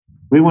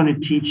We want to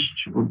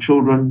teach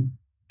children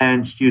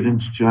and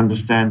students to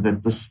understand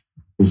that this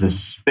is a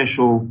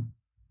special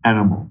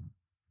animal.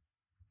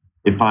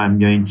 If I'm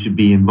going to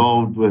be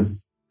involved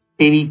with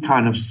any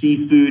kind of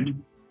seafood,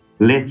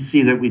 let's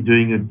see that we're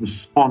doing it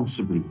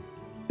responsibly,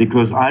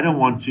 because I don't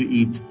want to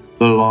eat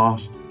the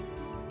last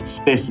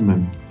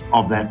specimen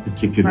of that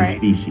particular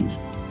species.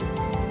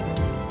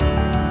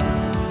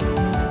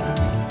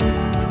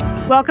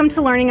 Welcome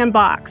to Learning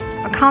Unboxed,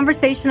 a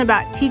conversation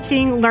about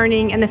teaching,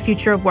 learning, and the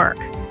future of work.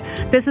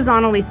 This is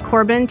Annalise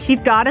Corbin,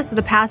 Chief Goddess of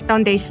the Past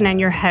Foundation and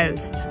your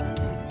host.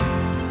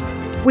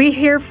 We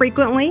hear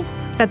frequently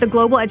that the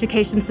global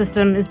education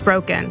system is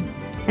broken.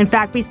 In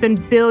fact, we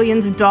spend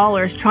billions of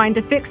dollars trying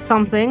to fix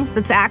something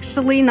that's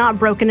actually not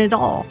broken at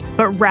all,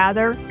 but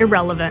rather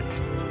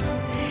irrelevant.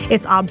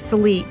 It's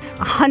obsolete.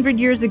 100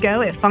 years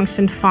ago, it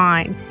functioned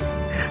fine.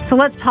 So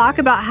let's talk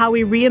about how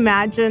we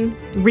reimagine,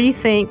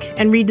 rethink,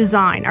 and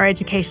redesign our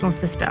educational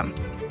system.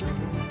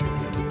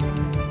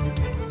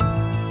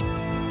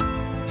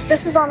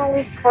 This is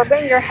Annalise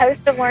Corbin, your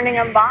host of Learning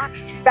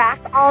Unboxed, back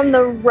on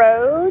the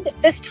road.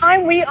 This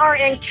time we are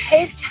in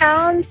Cape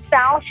Town,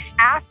 South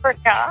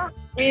Africa.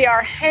 We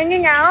are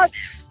hanging out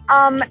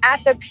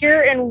at the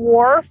Pier and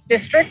Wharf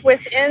district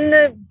within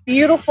the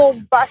beautiful,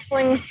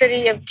 bustling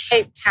city of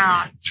Cape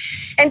Town.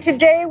 And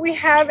today we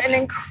have an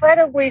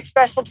incredibly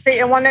special treat,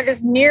 and one that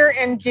is near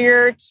and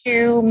dear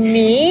to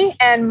me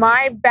and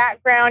my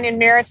background in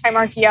maritime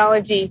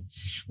archaeology.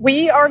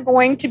 We are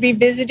going to be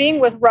visiting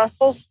with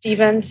Russell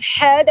Stevens,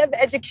 head of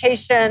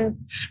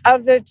education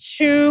of the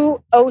Two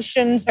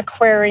Oceans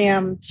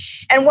Aquarium.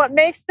 And what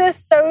makes this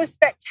so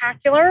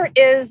spectacular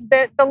is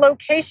that the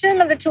location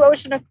of the Two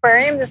Ocean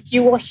Aquarium, as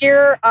you will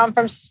hear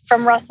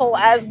from Russell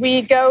as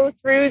we go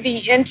through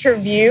the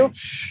interview,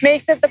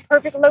 makes it the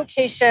perfect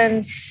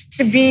location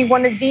to be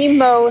one of the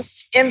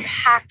most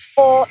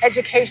impactful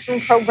education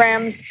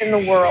programs in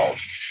the world.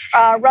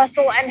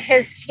 Russell and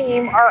his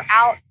team are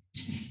out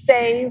to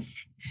save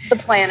the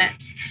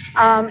planet.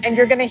 And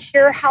you're going to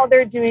hear how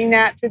they're doing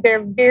that through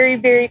their very,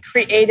 very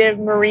creative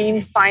marine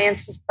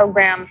sciences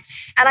program.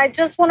 And I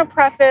just want to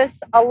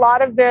preface a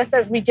lot of this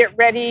as we get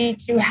ready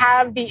to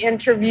have the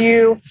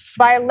interview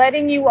by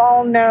letting you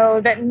all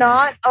know that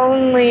not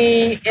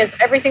only is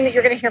everything that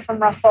you're going to hear from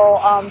Russell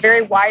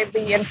very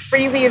widely and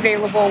freely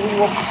available, we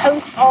will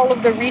post all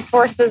of the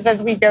resources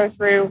as we go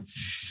through,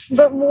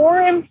 but more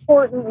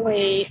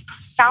importantly,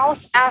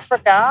 South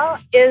Africa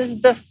is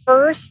the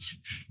first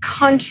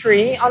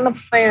country on the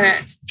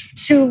planet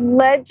to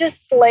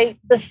legislate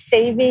the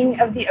saving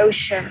of the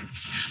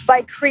oceans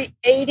by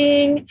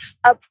creating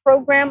a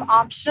program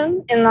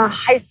option in the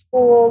high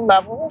school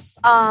levels.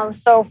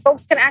 So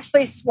folks can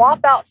actually swap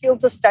out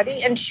fields of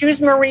study and choose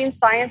marine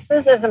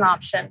sciences as an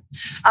option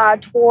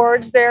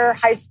towards their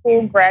high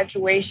school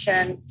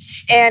graduation.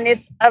 And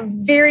it's a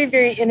very,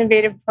 very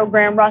innovative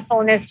program.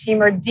 Russell and his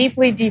team are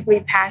deeply,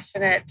 deeply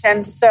passionate.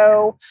 And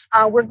so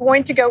we're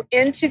going to go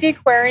into the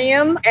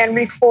aquarium and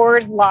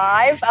record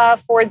live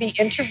for the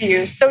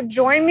interview. So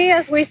join me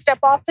as we step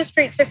off the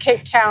streets of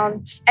Cape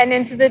Town and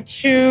into the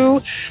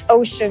Two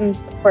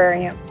Oceans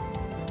Aquarium.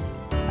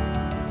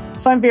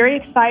 So I'm very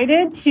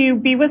excited to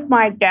be with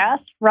my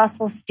guest,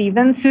 Russell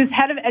Stevens, who's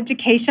head of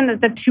education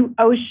at the Two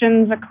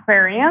Oceans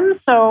Aquarium.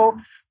 So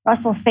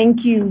Russell,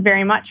 thank you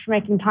very much for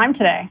making time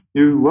today.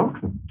 You're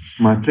welcome. It's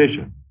my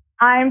pleasure.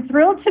 I'm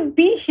thrilled to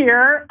be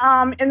here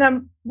in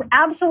the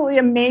absolutely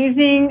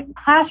amazing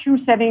classroom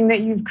setting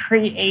that you've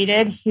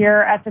created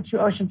here at the Two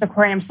Oceans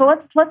Aquarium. So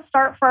let's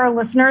start for our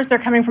listeners. They're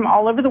coming from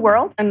all over the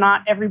world, and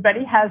not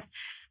everybody has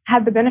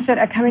had the benefit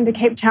of coming to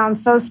Cape Town.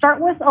 So start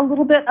with a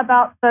little bit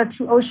about the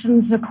Two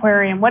Oceans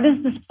Aquarium. What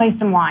is this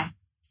place and why?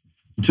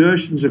 The Two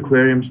Oceans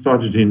Aquarium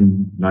started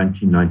in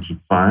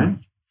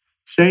 1995,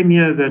 same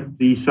year that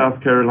the South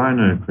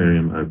Carolina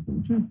Aquarium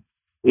opened. Mm-hmm.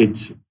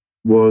 It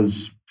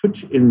was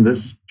put in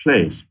this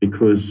place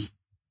because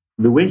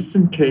the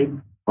Western Cape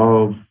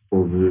or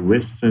the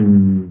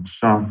Western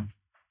South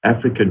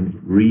African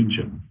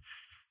region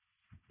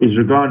is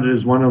regarded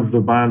as one of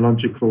the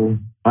biological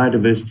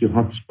biodiversity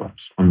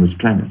hotspots on this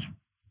planet.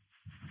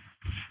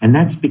 And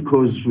that's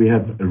because we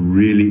have a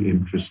really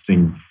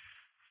interesting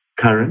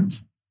current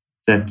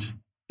that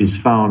is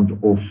found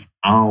off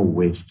our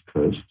west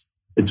coast.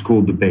 It's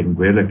called the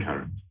Benguela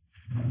Current.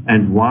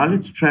 And while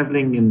it's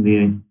traveling in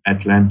the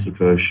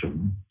Atlantic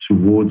Ocean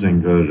towards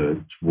Angola,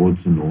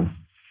 towards the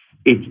north,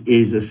 it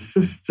is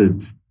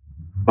assisted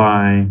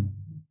by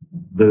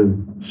the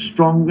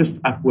strongest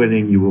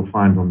upwelling you will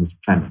find on this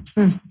planet.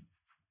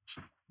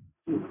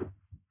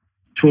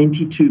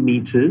 22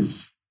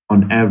 meters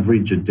on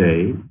average a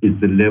day is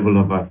the level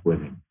of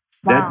upwelling.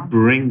 Wow. That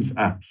brings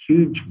up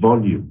huge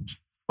volumes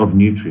of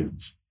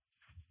nutrients.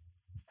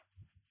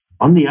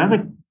 On the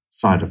other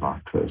side of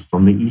our coast,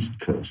 on the east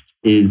coast,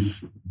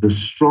 is the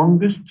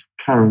strongest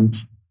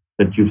current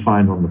that you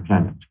find on the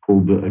planet,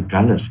 called the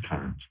Agulhas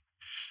Current.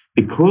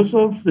 Because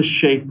of the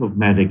shape of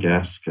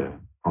Madagascar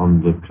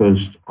on the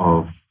coast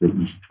of the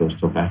east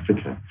coast of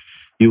Africa,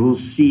 you will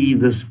see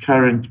this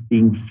current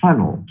being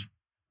funneled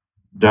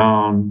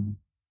down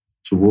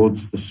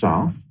towards the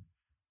south.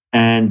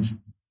 And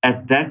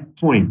at that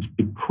point,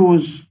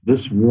 because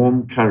this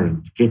warm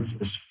current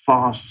gets as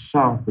far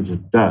south as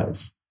it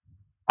does,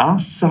 our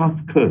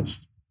south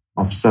coast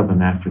of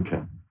southern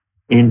Africa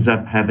ends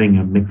up having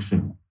a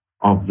mixing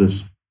of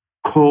this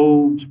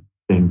cold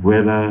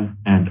Benguela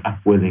and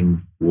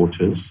upwelling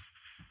waters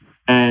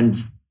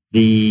and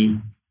the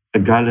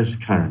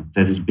Agulhas current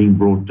that is being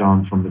brought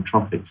down from the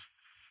tropics.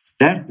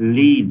 That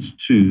leads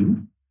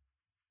to,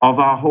 of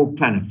our whole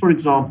planet, for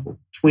example,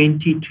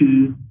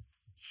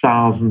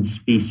 22,000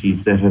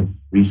 species that have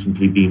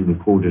recently been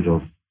recorded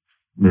of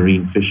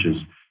marine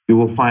fishes. You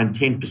will find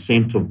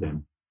 10% of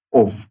them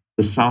off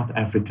the South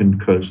African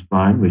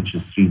coastline, which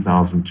is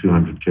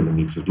 3,200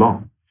 kilometers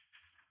long.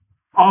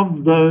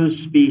 Of those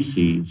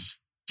species,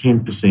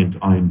 10%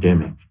 are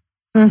endemic.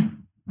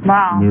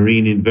 Wow.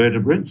 Marine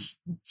invertebrates,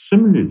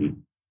 similarly,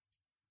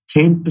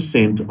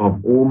 10%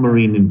 of all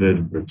marine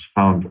invertebrates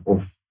found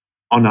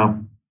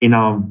in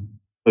our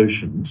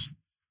oceans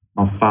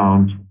are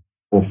found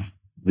off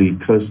the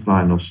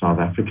coastline of South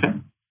Africa,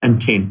 and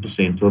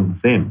 10%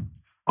 of them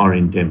are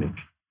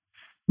endemic.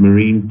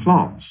 Marine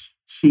plants,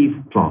 sea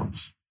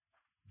plants,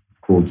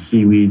 called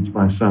seaweeds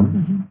by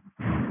some,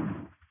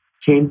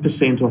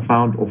 10% are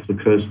found off the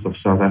coast of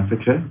South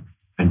Africa,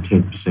 and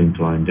 10%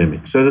 are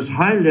endemic. So this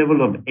high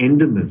level of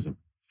endemism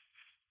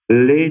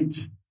led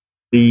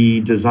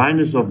the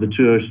designers of the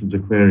Two Oceans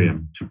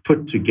Aquarium to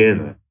put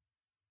together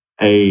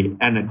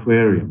an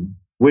aquarium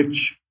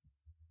which,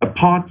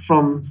 apart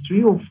from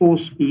 3 or 4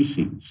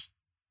 species,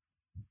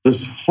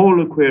 this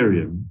whole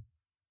aquarium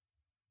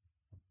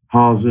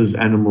houses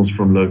animals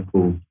from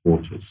local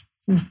waters.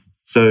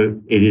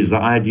 So it is the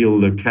ideal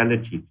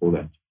locality for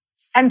that.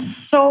 And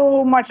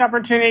so much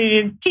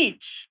opportunity to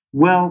teach.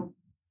 Well,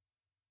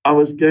 I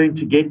was going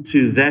to get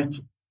to that,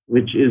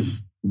 which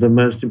is the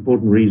most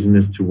important reason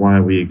as to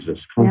why we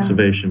exist,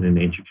 conservation and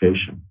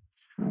education.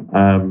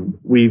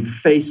 We're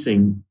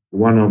facing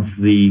one of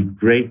the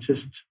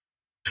greatest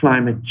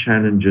climate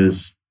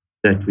challenges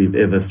that we've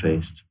ever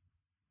faced.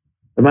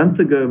 A month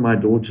ago, my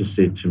daughter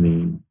said to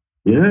me,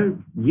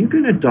 you're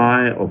going to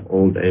die of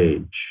old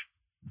age,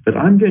 but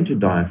I'm going to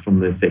die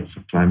from the effects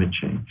of climate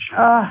change.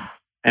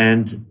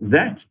 And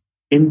that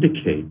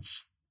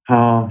indicates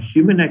how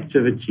human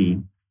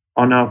activity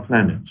on our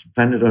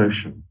planet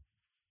Ocean,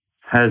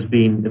 has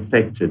been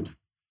affected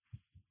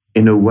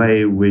in a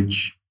way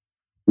which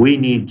we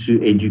need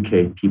to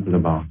educate people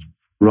about,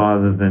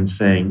 rather than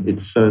saying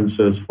it's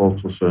so-and-so's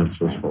fault or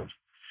so-and-so's fault.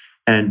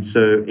 And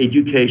so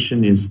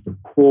education is the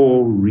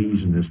core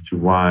reason as to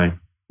why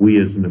we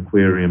as an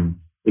aquarium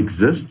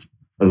exist,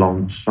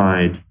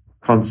 alongside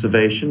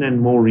conservation and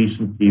more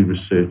recently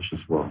research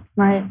as well.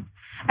 Right.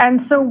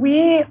 And so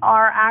we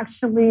are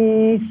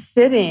actually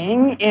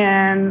sitting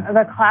in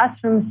the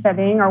classroom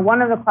setting, or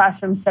one of the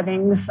classroom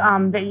settings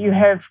that you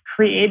have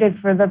created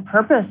for the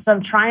purpose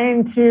of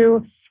trying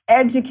to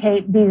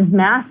educate these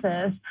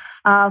masses.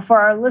 For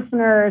our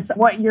listeners,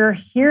 what you're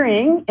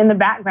hearing in the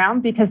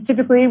background, because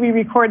typically we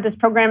record this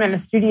program in a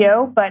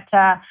studio, but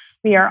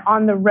we are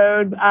on the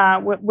road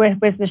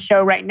with the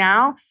show right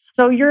now.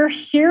 So you're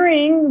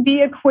hearing the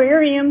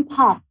aquarium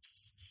pumps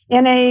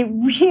in a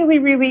really,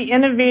 really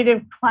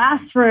innovative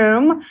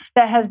classroom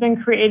that has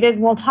been created.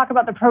 We'll talk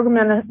about the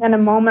program in a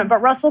moment. But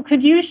Russell,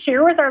 could you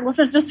share with our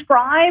listeners,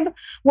 describe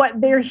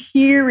what they're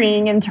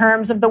hearing in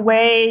terms of the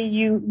way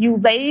you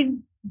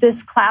laid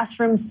this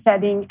classroom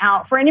setting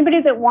out for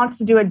anybody that wants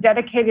to do a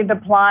dedicated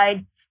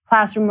applied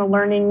classroom or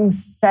learning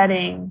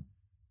setting?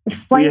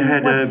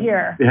 Explain what's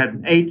here. We had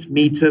an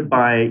 8-meter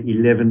by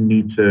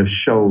 11-meter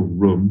shell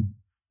room.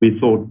 We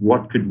thought,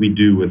 what could we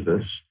do with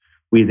this?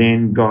 We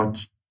then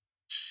got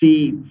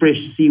fresh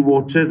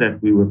seawater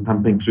that we were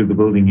pumping through the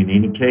building in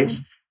any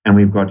case, and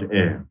we've got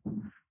air.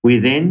 We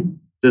then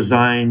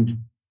designed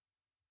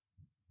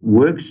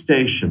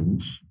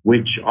workstations,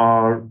 which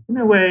are in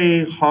a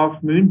way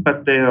half moon,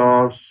 but they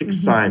are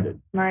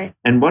 6-sided. Right.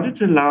 And what it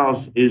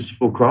allows is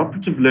for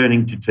cooperative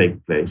learning to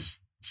take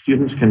place.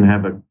 Students can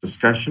have a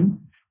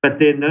discussion, but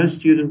there are no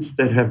students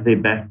that have their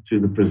back to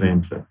the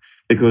presenter,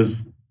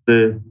 because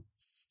the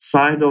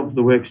side of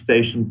the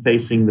workstation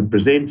facing the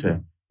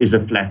presenter is a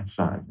flat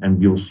side.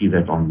 And you'll see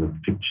that on the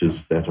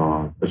pictures that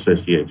are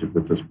associated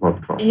with this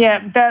podcast. Yeah,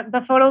 the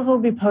photos will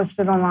be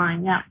posted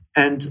online, yeah.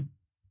 And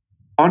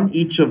on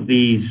each of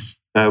these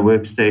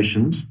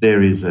workstations,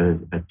 there is a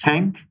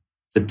tank.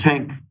 The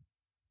tank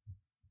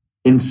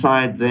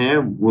inside there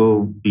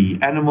will be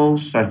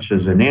animals such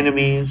as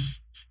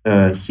anemones,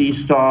 sea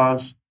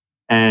stars,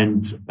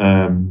 and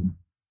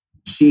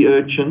sea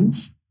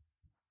urchins.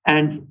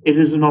 And it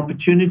is an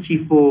opportunity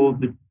for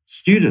the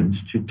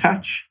students to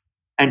touch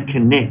and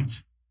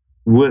connect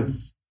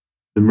with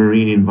the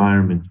marine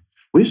environment.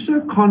 We're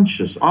so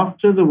conscious,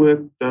 after the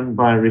work done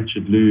by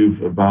Richard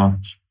Louv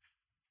about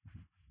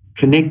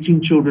connecting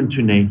children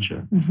to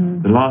nature,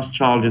 The Last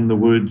Child in the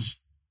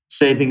Woods,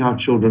 saving our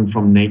children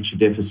from nature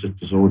deficit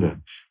disorder.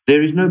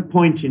 There is no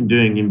point in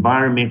doing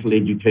environmental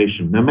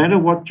education, no matter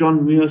what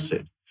John Muir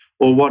said,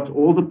 or what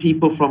all the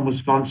people from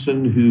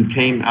Wisconsin who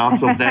came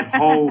out of that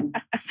whole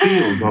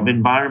field of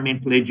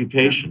environmental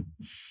education.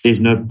 There's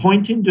no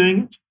point in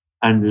doing it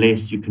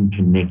unless you can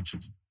connect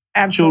it.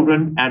 Absolutely.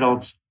 Children,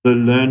 adults, the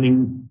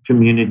learning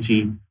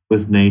community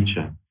with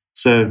nature.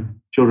 So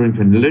children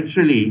can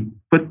literally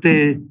put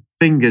their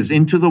fingers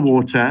into the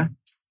water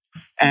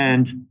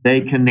and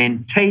they can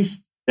then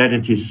taste that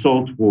it is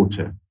salt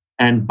water.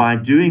 And by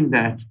doing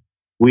that,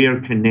 we are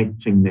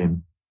connecting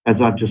them. As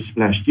I've just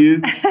splashed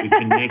you, we're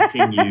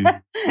connecting you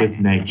with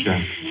nature.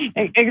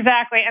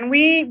 Exactly. And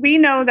we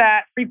know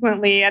that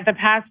frequently at the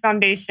PASS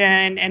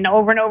Foundation and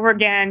over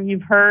again,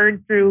 you've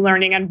heard through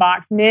Learning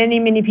Unboxed,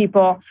 many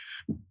people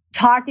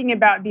talking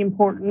about the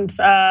importance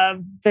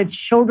of the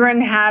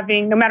children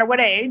having, no matter what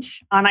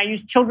age, and I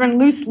use children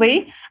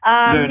loosely,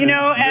 even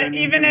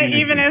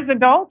as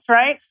adults,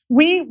 right?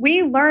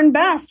 We learn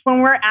best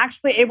when we're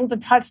actually able to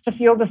touch, to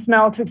feel, to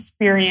smell, to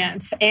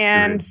experience.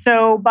 And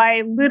so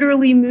by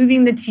literally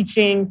moving the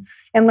teaching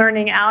and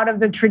learning out of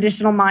the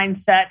traditional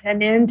mindset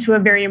and into a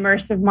very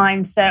immersive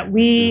mindset,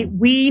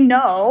 we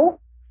know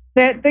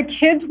that the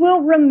kids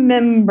will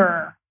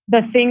remember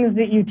the things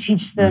that you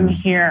teach them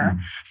here.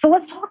 So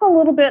let's talk a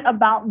little bit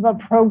about the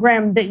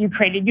program that you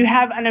created. You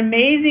have an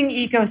amazing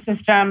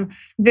ecosystem.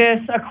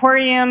 This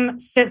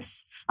aquarium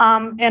sits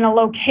in a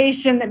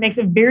location that makes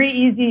it very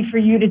easy for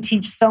you to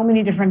teach so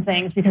many different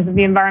things because of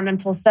the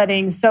environmental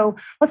setting. So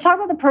let's talk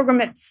about the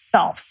program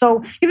itself.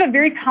 So you have a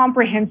very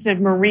comprehensive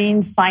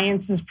marine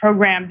sciences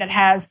program that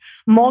has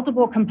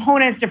multiple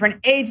components, different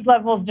age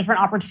levels,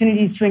 different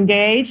opportunities to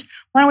engage.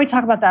 Why don't we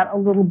talk about that a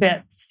little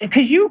bit?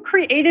 Because you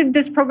created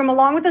this program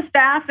along with the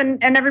staff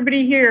and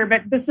everybody here,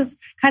 but this is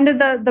kind of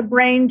the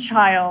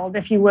brainchild,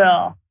 if you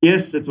will.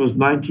 Yes, it was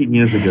 19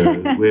 years ago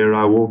where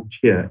I walked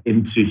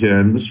into here,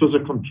 and this was a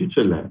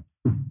computer lab.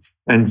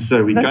 And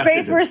so the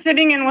space we're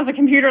sitting in was a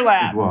computer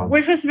lab,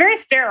 which was very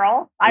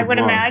sterile, I would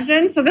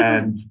imagine. So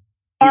this is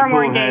far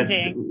more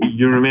engaging.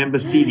 You remember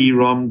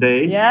CD-ROM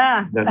days?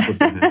 Yeah. That's what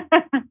they had.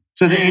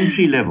 So the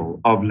entry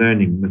level of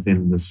learning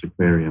within this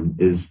aquarium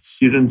is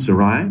students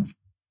arrive,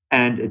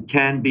 and it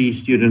can be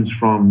students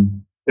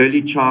from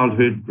early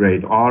childhood,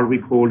 grade R, we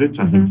call it.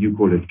 I think you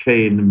call it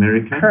K in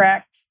America.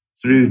 Correct.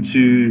 Through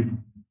to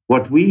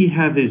what we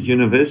have is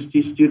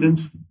university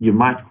students. You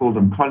might call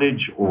them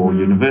college or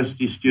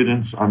university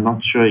students. I'm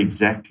not sure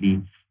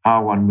exactly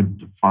how one would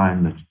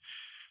define it.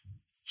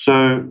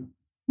 So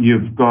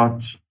you've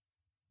got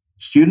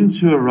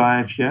students who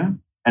arrive here,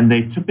 and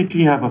they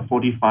typically have a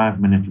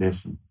 45-minute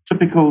lesson,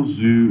 typical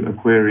zoo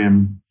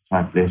aquarium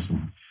type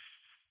lesson.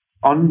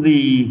 On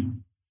the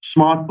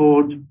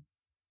smartboard,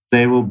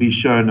 they will be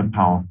shown a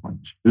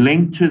PowerPoint.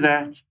 Linked to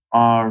that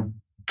are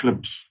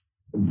clips,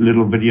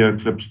 little video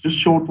clips, just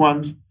short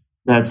ones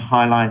that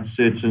highlight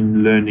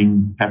certain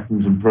learning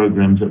patterns and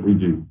programs that we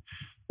do.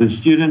 The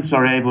students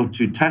are able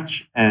to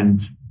touch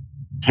and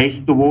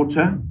taste the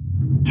water,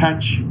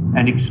 touch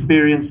and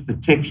experience the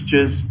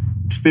textures,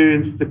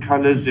 experience the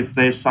colors if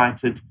they're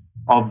sighted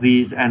of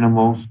these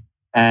animals,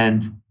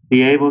 and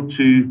be able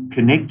to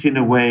connect in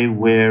a way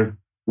where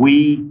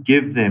we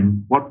give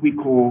them what we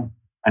call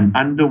an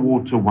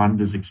underwater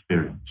wonders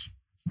experience.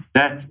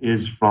 That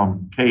is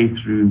from K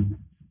through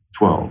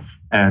 12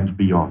 and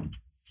beyond.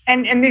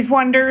 And these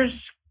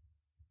wonders?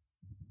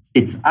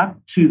 It's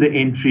up to the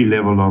entry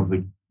level of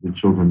the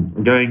children.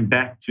 Going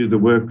back to the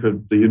work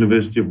of the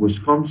University of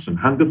Wisconsin,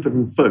 Hungerford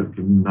and Folk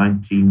in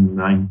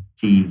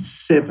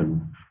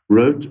 1997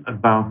 wrote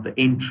about the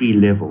entry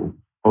level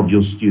of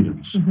your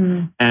students.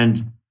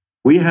 And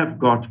we have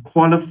got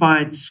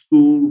qualified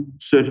school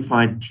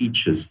certified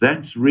teachers.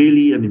 That's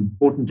really an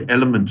important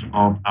element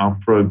of our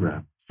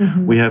program.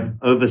 We have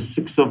over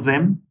 6 of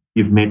them.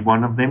 You've met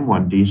one of them,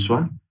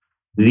 Wandiswa.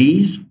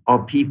 These are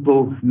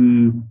people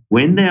who,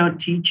 when they are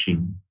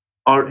teaching,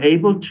 are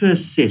able to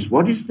assess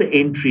what is the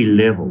entry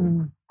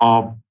level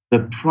of the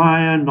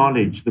prior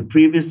knowledge, the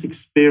previous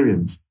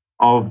experience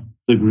of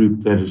the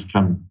group that has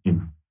come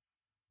in.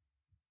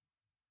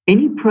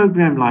 Any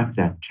program like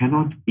that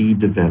cannot be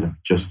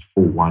developed just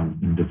for one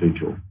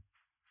individual.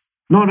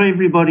 Not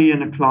everybody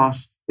in a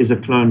class is a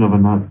clone of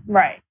another.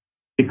 Right.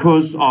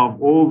 Because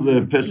of all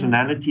the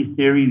personality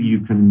theory you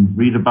can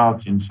read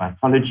about in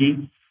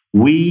psychology,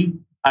 we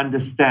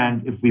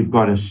understand if we've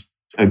got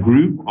a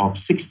group of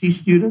 60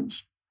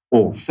 students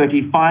or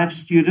 35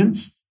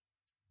 students,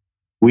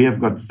 we have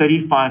got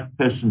 35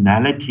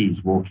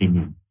 personalities walking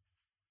in.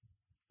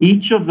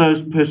 Each of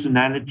those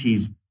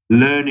personalities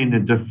learn in a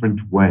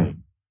different way.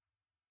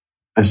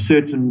 A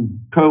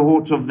certain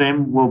cohort of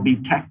them will be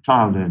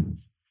tactile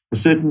learners. A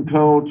certain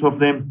cohort of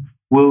them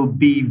will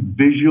be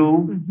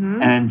visual,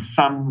 and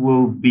some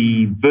will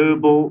be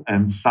verbal,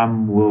 and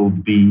some will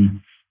be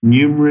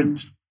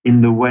numerate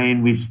in the way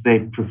in which they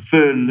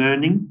prefer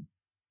learning.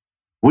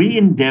 We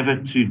endeavor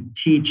to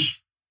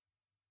teach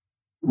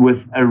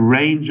with a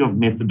range of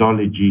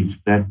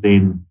methodologies that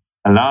then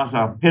allows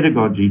our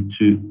pedagogy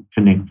to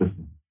connect with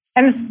them.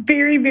 And it's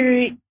very,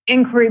 very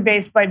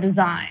inquiry-based by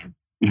design.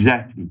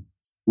 Exactly.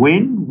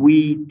 When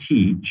we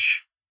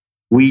teach,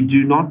 we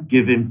do not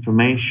give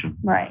information.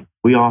 Right.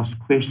 We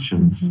ask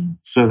questions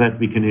so that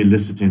we can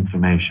elicit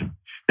information.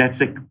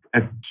 That's a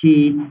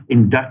key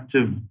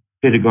inductive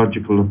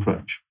pedagogical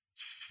approach.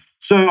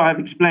 So I've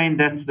explained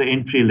that's the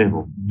entry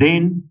level.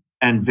 Then,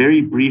 and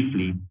very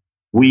briefly,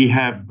 we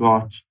have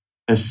got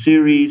a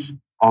series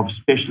of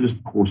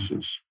specialist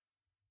courses.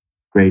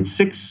 Grade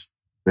 6,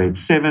 grade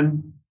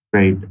 7,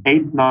 grade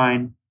 8,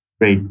 9,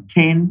 grade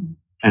 10,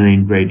 and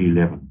then grade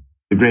 11.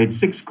 The grade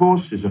 6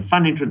 course is a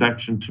fun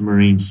introduction to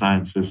marine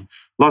sciences.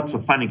 Lots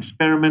of fun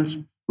experiments,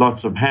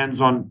 lots of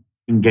hands-on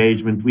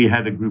engagement. We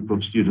had a group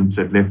of students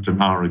that left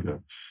an hour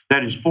ago.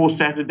 That is 4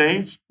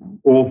 Saturdays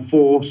or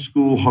 4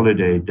 school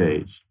holiday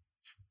days.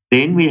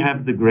 Then we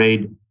have the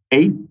grade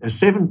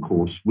 7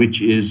 course,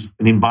 which is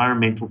an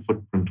environmental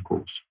footprint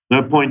course.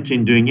 No point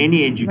in doing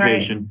any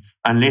education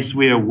unless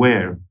we're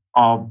aware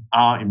of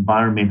our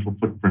environmental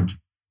footprint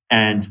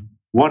and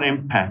what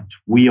impact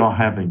we are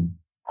having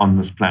on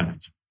this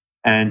planet,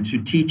 and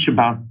to teach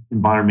about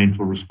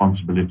environmental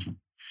responsibility.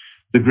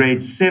 The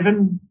grade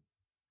 7,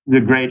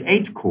 the grade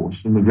 8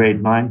 course and the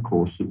grade 9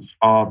 courses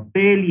are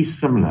fairly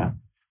similar.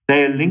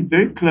 They are linked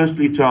very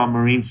closely to our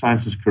marine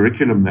sciences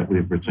curriculum that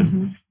we've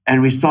written.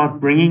 And we start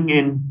bringing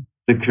in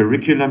the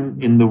curriculum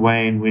in the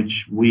way in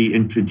which we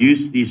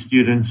introduce these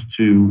students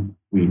to,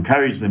 we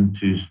encourage them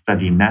to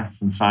study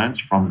maths and science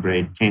from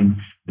grade 10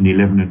 and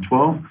 11 and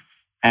 12.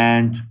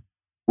 And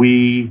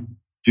we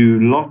do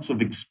lots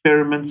of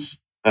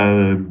experiments,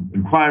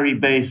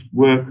 inquiry-based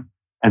work,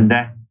 and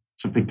that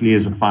typically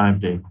is a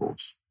 5-day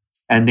course.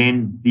 And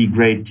then the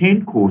grade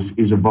 10 course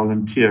is a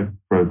volunteer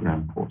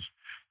program course.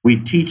 We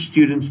teach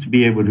students to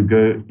be able to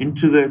go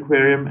into the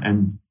aquarium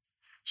and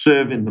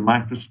serve in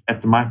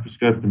at the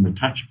microscope in the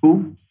touch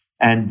pool.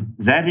 And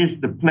that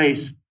is the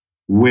place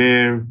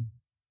where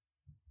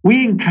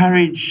we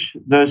encourage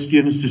those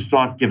students to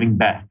start giving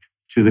back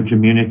to the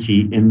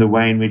community in the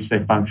way in which they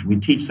function. We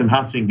teach them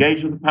how to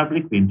engage with the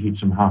public. We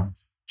teach them how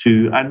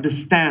to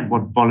understand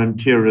what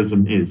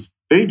volunteerism is.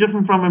 Very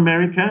different from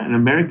America. In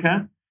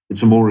America,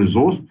 it's a more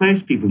resource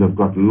place. People have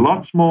got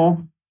lots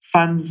more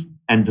funds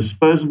and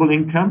disposable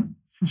income.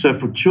 So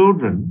for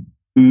children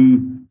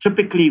who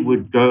typically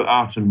would go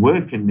out and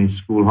work in their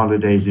school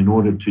holidays in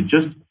order to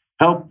just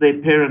help their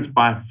parents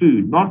buy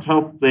food, not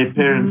help their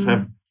parents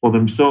have or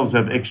themselves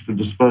have extra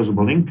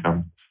disposable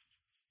income,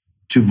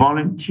 to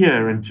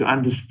volunteer and to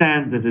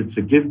understand that it's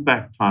a give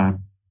back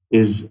time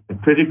is a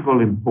critical,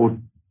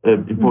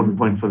 important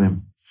point for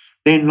them.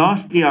 Then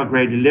lastly, our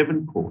grade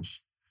 11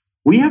 course.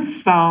 We have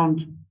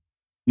found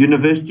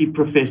university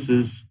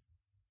professors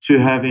to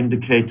have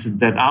indicated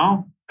that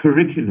our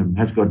curriculum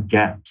has got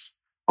gaps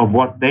of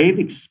what they've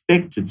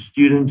expected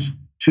students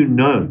to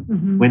know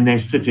when they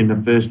sit in the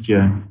first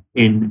year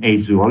in a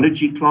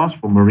zoology class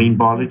for marine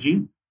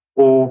biology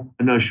or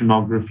an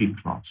oceanography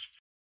class.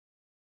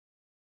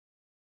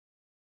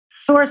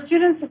 So are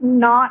students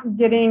not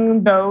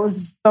getting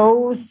those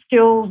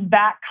skills,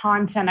 that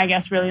content, I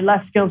guess, really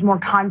less skills, more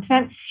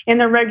content in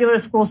the regular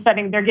school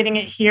setting? They're getting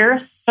it here.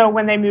 So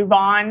when they move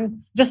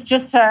on, just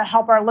to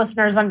help our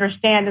listeners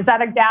understand, is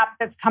that a gap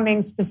that's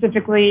coming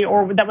specifically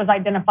or that was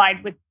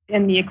identified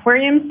within the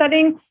aquarium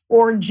setting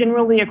or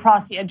generally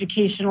across the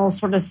educational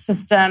sort of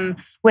system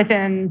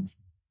within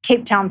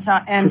Cape Town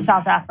and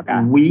South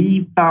Africa?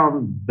 We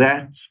found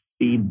that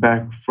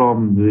feedback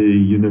from the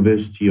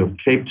University of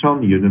Cape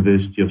Town, the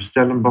University of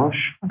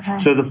Stellenbosch. Okay.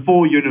 So the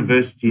 4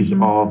 universities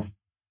of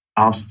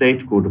our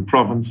state called the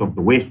province of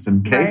the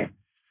Western Cape. Right.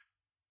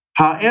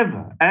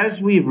 However,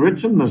 as we've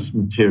written this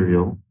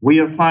material, we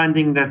are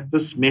finding that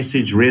this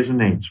message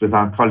resonates with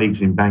our colleagues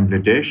in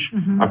Bangladesh,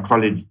 our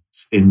colleagues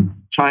in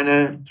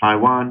China,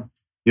 Taiwan,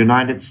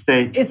 United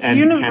States, and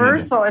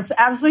universal. Canada. It's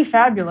absolutely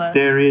fabulous.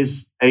 There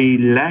is a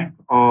lack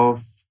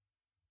of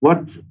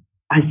what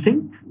I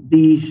think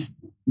these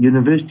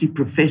university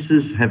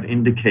professors have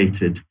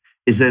indicated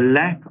is a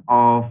lack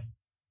of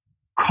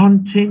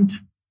content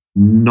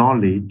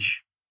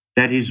knowledge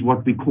that is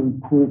what we call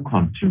core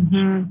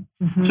content.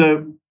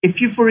 So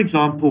if you, for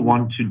example,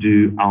 want to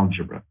do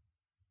algebra,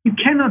 you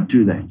cannot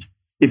do that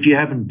if you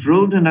haven't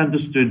drilled and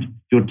understood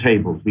your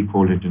tables. We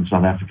call it in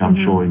South Africa. I'm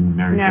sure in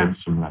America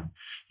it's similar.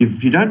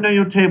 If you don't know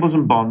your tables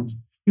and bonds,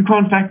 you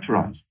can't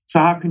factorize. So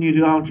how can you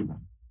do algebra?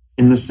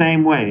 In the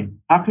same way,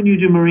 how can you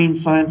do marine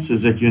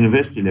sciences at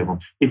university level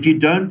if you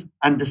don't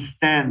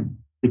understand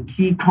the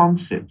key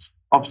concepts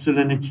of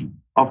salinity,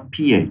 of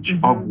pH,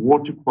 of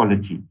water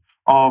quality,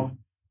 of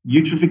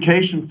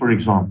eutrophication, for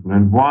example,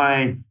 and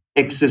why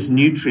excess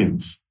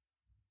nutrients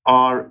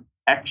are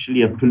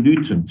actually a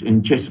pollutant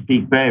in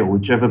Chesapeake Bay or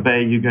whichever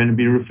bay you're going to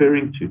be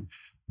referring to?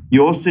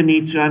 You also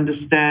need to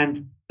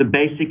understand the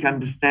basic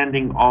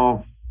understanding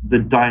of the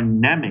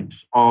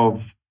dynamics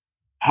of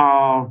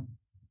how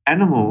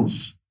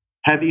animals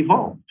have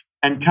evolved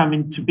and come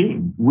into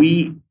being.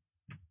 We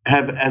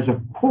have as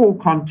a core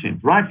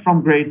content, right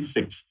from grade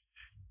 6,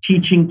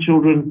 teaching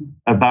children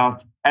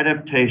about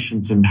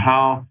adaptations and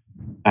how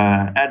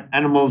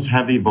animals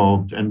have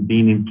evolved and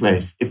been in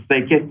place. If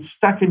they get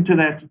stuck into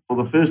that for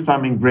the first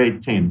time in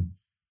grade 10,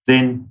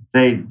 then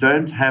they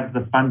don't have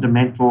the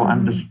fundamental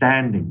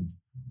understanding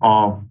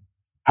of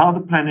how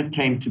the planet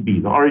came to be,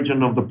 the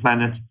origin of the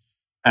planet,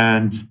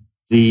 and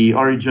the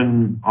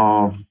origin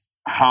of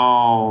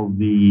how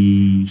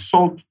the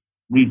salt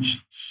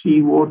reached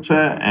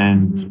seawater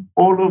and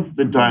all of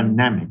the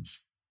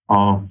dynamics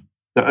of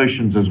the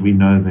oceans as we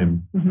know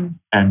them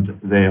and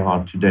they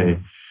are today.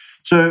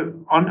 So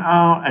on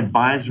our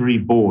advisory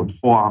board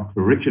for our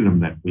curriculum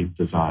that we've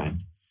designed,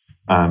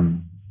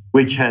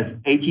 which has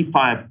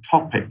 85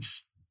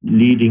 topics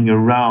leading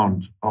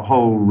around a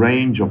whole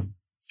range of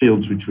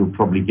fields, which we'll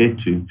probably get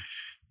to,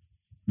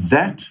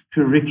 that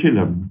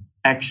curriculum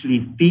actually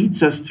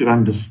feeds us to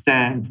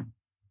understand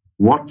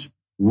what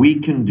we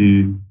can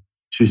do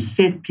to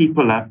set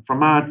people up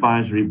from our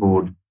advisory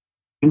board,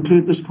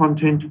 include this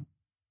content,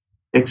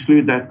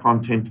 exclude that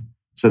content,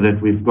 so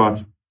that we've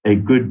got a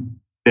good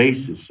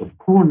basis of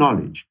core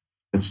knowledge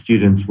that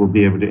students will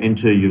be able to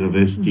enter a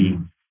university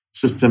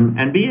system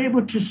and be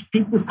able to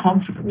speak with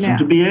confidence and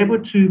to be able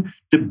to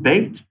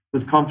debate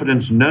with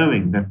confidence,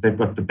 knowing that they've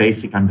got the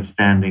basic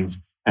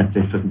understandings at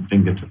their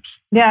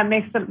fingertips. Yeah, it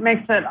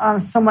makes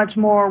it so much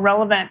more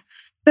relevant.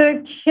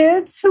 The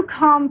kids who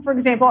come, for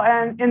example,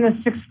 in the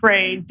 6th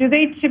grade, do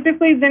they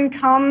typically then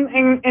come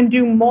and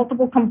do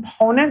multiple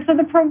components of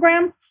the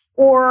program?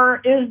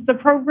 Or is the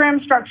program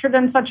structured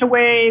in such a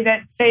way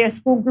that, say, a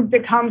school group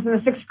that comes in the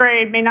 6th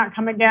grade may not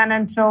come again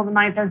until the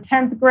 9th or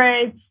 10th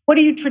grade? What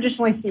do you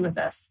traditionally see with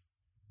this?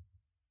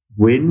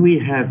 When we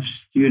have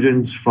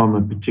students from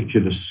a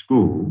particular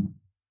school,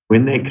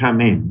 when they come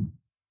in,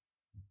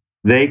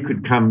 they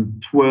could come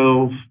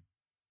 12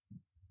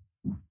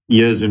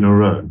 years in a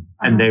row,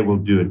 and they will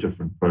do a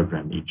different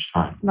program each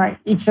time. Right,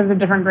 each of the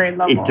different grade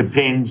levels. It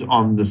depends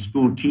on the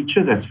school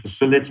teacher that's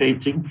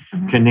facilitating,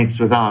 connects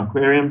with our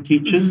aquarium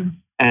teachers,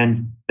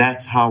 and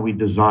that's how we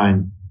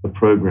design the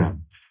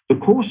program. The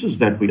courses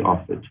that we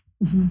offered,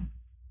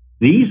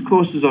 these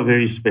courses are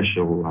very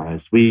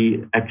specialized.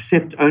 We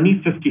accept only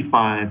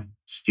 55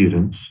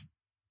 students.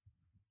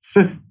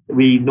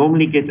 We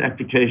normally get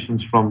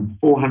applications from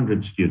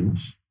 400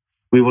 students.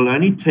 We will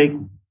only take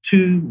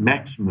 2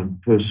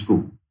 maximum per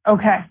school.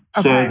 Okay.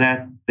 So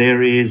that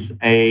there is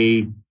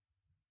a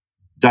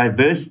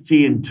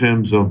diversity in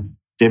terms of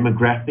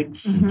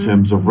demographics, in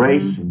terms of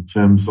race, in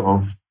terms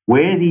of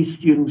where these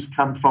students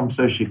come from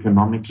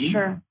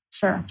socioeconomically.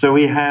 Sure. So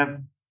we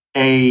have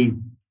a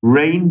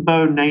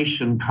rainbow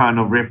nation kind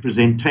of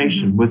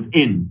representation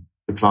within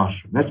the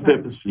classroom. That's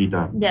purposefully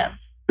done. Yeah.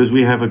 Because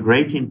we have a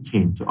great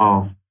intent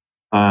of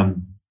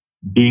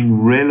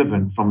being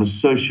relevant from a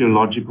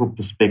sociological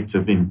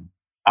perspective in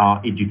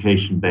our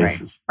education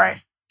basis.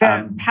 Right.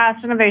 The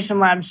Past Innovation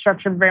Lab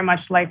structured very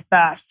much like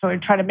that. So we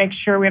try to make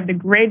sure we have the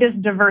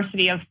greatest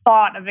diversity of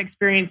thought, of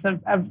experience,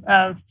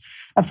 of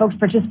folks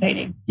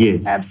participating.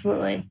 Yes.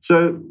 Absolutely.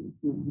 So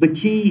the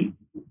key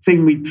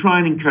thing we try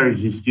and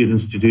encourage these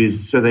students to do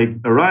is, so they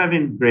arrive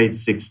in grade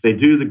 6, they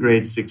do the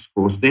grade 6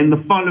 course, then the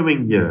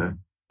following year,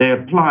 they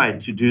apply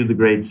to do the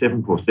grade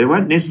 7 course. They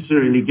won't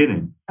necessarily get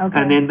in.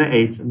 Okay. And then the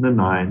 8 and the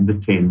 9, the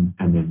 10,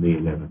 and then the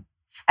 11.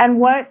 And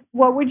what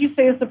would you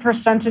say is the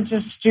percentage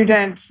of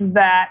students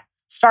that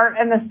start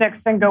in the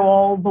 6th and go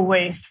all the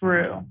way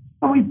through?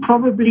 Well, we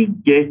probably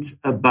get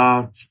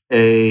about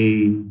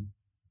a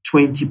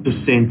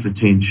 20%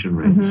 retention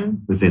rate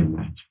within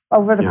that.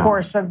 Over the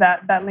course of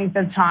that length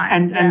of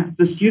time. And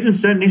the students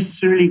don't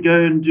necessarily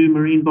go and do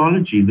marine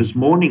biology. This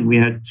morning, we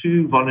had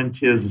 2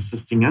 volunteers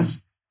assisting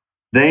us.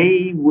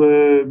 They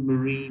were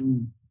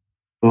marine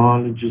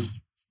biologists,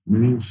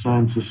 marine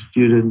sciences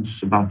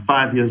students about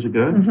 5 years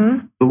ago.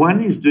 The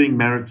one is doing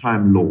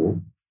maritime law.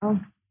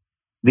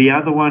 The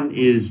other one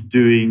is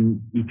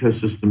doing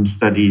ecosystem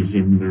studies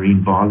in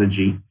marine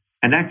biology.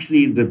 And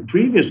actually, the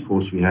previous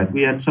course we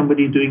had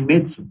somebody doing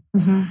medicine.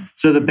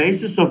 So the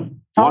basis of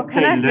what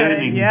they're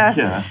learning here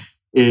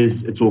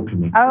is it's all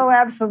connected. Oh,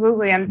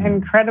 absolutely. And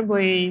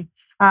incredibly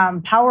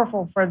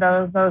powerful for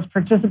those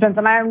participants.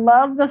 And I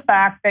love the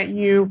fact that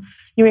you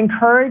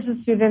encourage the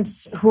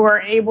students who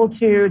are able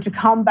to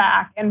come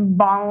back and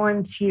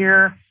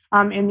volunteer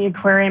in the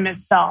aquarium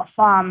itself.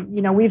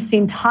 We've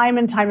seen time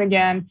and time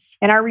again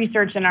in our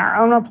research and our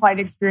own applied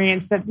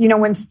experience that,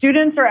 when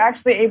students are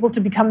actually able to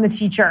become the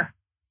teacher,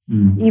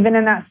 even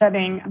in that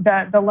setting,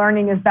 the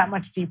learning is that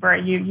much deeper.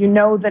 You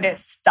know that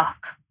it's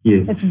stuck.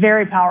 Yes. It's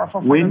very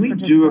powerful for when those we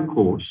do a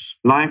course,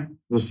 like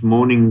this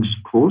morning's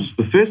course,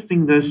 the first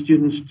thing those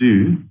students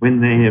do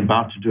when they're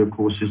about to do a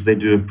course is they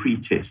do a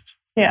pre-test.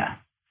 Yeah.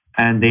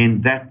 And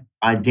then that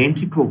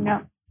identical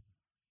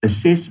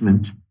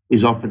assessment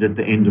is offered at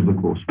the end of the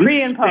course.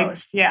 Pre and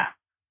post,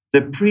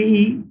 The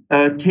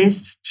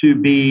pre-test to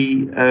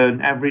be an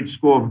average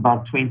score of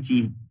about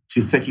 20 to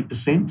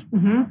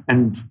 30%.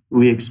 And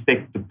we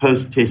expect the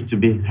post-test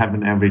to have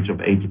an average of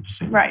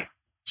 80%. Right.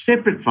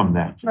 Separate from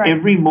that,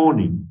 every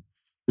morning,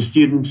 the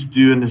students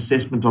do an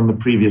assessment on the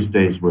previous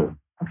day's work.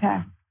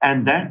 Okay.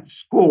 And that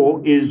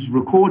score is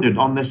recorded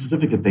on the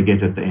certificate they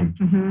get at the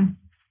end.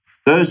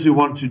 Those who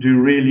want to do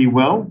really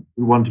well,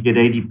 who want to get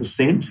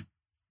 80%,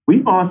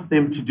 we've asked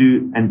them to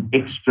do an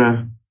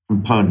extra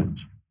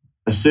component,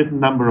 a certain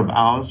number of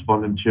hours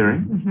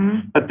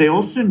volunteering, but they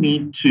also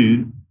need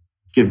to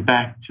give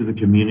back to the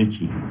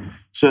community.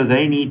 So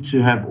they need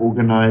to have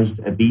organized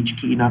a beach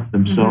cleanup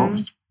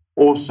themselves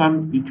or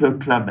some eco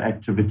club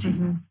activity.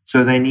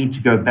 So they need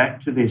to go back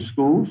to their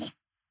schools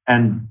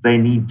and they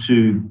need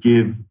to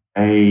give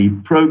a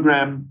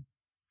program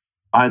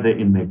either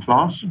in their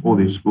class or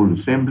their school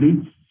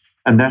assembly.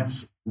 And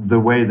that's the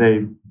way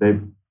they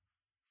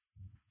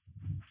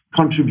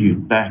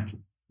contribute back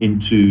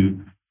into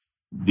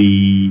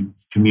the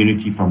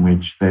community from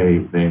which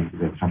they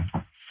come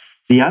from.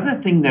 The other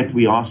thing that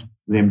we ask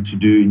them to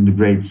do in the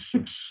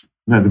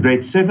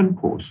grade 7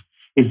 course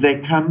is they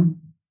come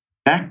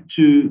back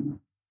to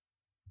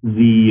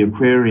the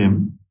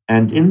aquarium,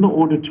 and in the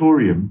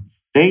auditorium,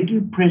 they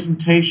do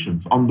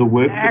presentations on the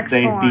work that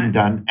they've been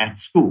done at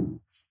school.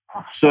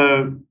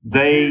 So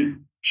they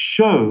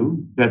show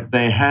that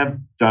they have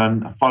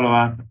done a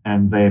follow-up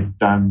and they've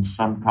done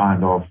some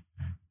kind of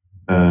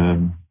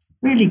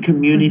really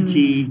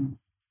community,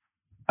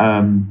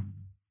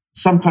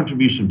 some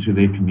contribution to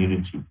their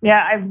community.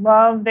 Yeah, I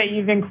love that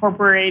you've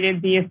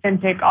incorporated the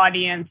authentic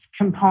audience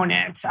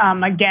component.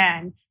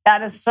 Again,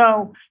 that is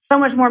so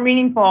much more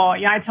meaningful.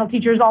 You know, I tell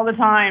teachers all the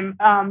time,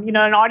 an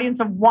audience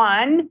of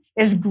 1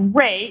 is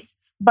great,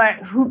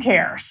 but who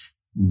cares?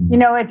 You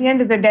know, at the end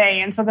of the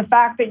day. And so the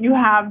fact that you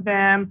have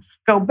them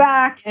go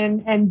back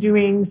and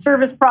doing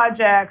service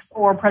projects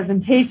or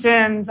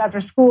presentations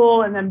after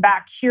school and then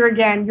back here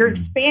again, you're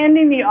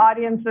expanding the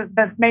audience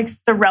that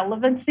makes the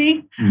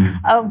relevancy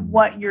of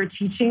what you're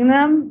teaching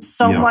them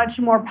so much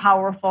more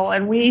powerful.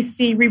 And we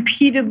see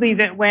repeatedly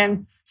that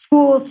when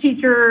schools,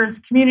 teachers,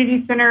 community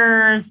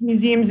centers,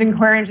 museums, and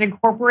aquariums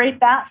incorporate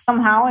that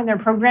somehow in their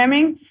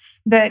programming,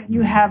 that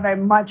you have a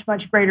much,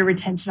 much greater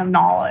retention of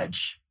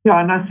knowledge. Yeah,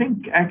 and I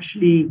think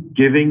actually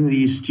giving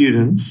these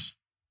students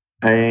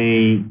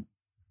an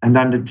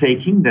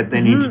undertaking that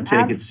they need to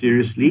take it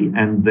seriously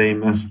and they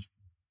must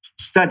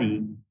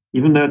study,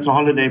 even though it's a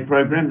holiday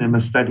program, they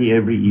must study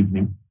every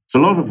evening. It's a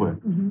lot of work.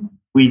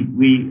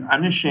 We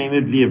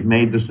unashamedly have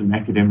made this an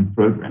academic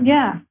program.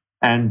 Yeah.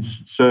 And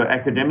so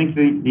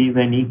academically,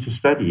 they need to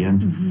study.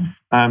 And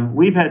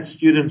we've had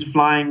students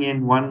flying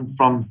in, one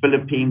from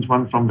Philippines,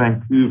 one from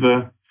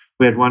Vancouver.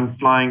 We had one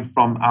flying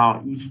from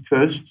our East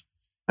Coast,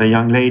 a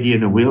young lady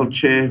in a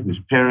wheelchair whose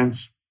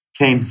parents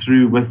came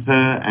through with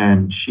her,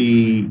 and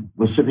she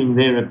was sitting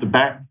there at the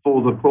back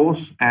for the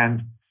course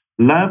and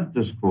loved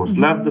this course,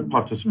 loved the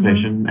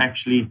participation.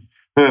 Actually,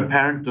 her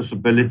apparent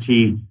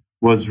disability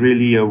was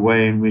really a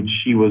way in which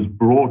she was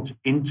brought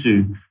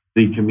into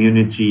the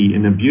community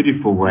in a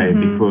beautiful way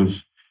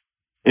because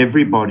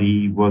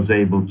everybody was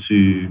able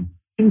to,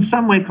 in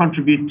some way,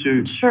 contribute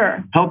to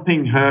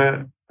helping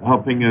her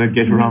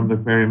get around the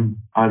aquarium,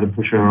 either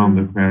push her around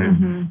the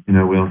aquarium in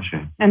a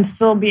wheelchair. And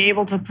still be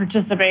able to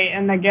participate.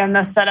 And again,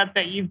 the setup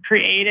that you've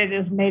created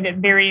has made it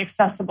very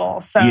accessible.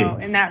 So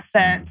in that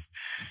sense.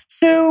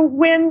 So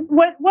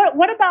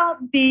what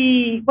about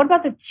the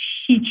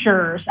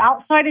teachers,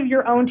 outside of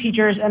your own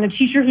teachers and a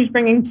teacher who's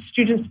bringing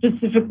students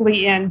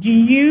specifically in? Do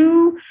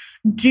you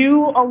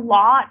do a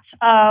lot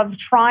of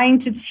trying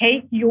to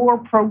take your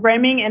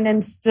programming and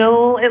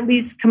instill at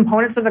least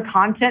components of the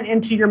content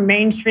into your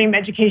mainstream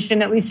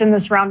education, at least in the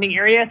surrounding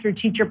area, through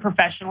teacher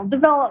professional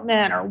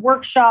development or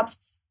workshops?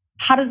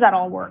 How does that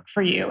all work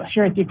for you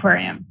here at the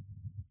aquarium?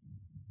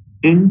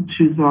 In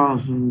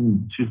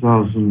 2000 to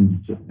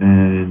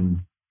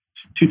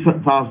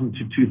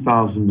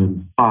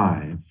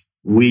 2005,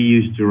 we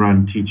used to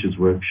run teachers'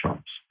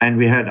 workshops, and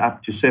we had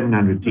up to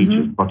 700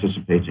 teachers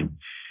participating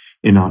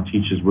in our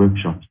teachers'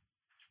 workshops.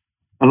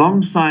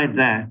 Alongside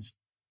that,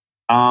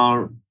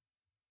 our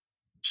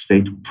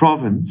state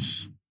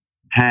province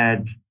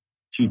had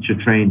teacher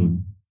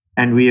training,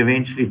 and we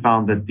eventually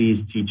found that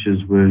these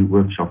teachers were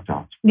workshopped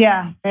out.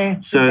 Yeah.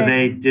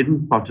 They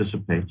didn't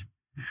participate.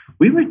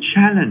 We were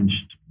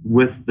challenged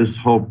with this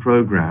whole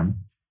program,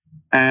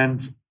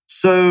 and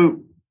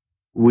so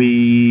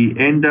we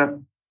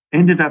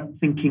ended up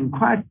thinking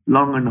quite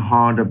long and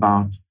hard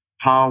about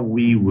how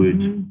we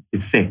would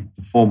affect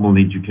the formal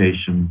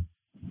education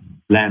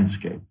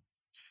landscape.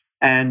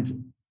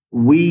 And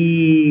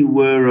we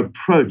were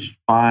approached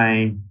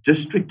by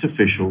district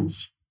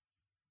officials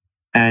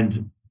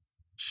and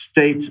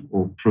state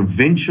or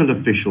provincial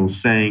officials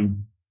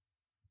saying,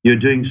 you're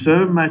doing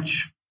so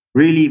much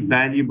really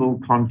valuable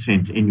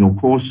content in your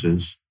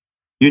courses,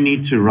 you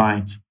need to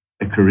write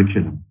a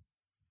curriculum.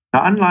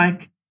 Now,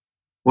 unlike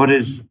what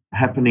is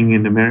happening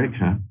in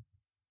America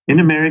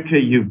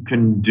you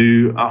can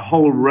do a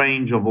whole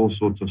range of all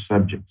sorts of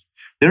subjects.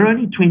 There are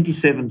only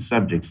 27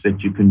 subjects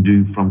that you can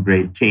do from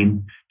grade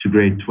 10 to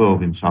grade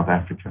 12 in South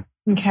Africa.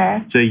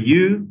 Okay. So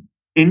you,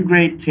 in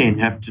grade 10,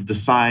 have to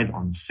decide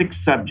on 6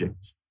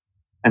 subjects.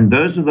 And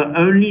those are the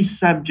only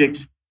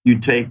subjects you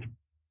take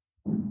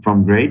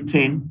from grade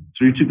 10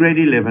 through to grade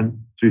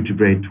 11 through to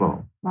grade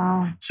 12.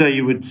 Wow. So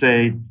you would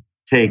say,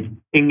 take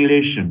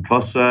English and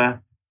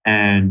Xhosa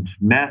and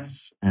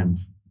maths and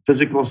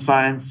physical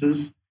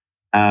sciences.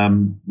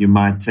 You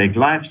might take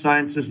life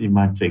sciences, you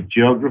might take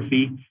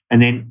geography,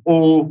 and then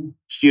all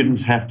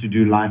students have to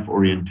do life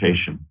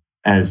orientation.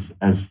 as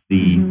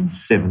the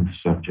seventh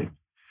subject.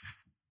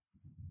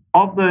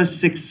 Of those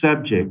 6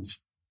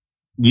 subjects,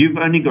 you've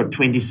only got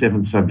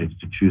 27 subjects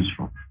to choose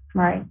from.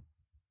 Right.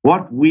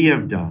 What we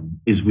have done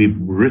is we've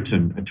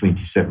written a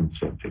 27th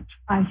subject,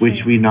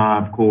 which we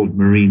now have called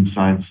Marine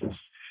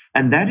Sciences.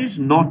 And that is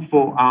not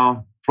for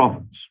our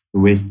province, the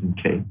Western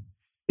Cape.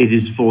 It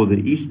is for the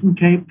Eastern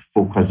Cape,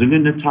 for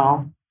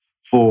KwaZulu-Natal,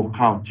 for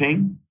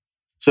Gauteng.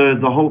 So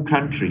the whole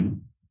country.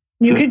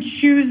 You could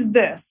choose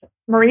this,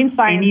 Marine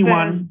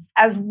Sciences,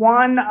 as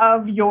one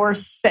of your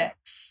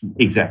 6.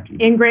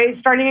 Exactly.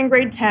 Starting in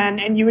grade 10,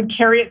 and you would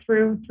carry it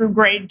through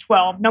grade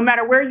 12, no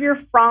matter where you're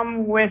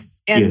from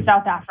within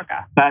South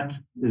Africa. But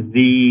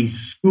the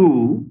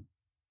school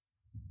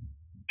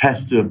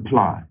has to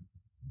apply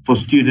for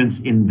students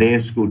in their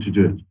school to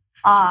do it.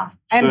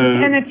 And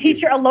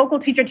a local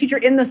teacher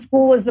in the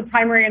school is the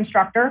primary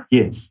instructor?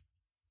 Yes.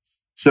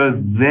 So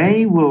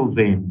they will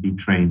then be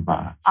trained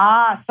by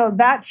us. So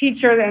that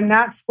teacher in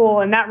that school,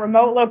 in that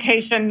remote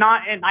location,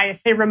 I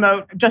say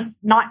remote, just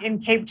not in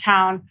Cape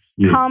Town,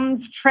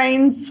 comes,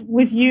 trains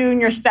with you and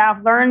your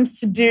staff, learns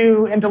to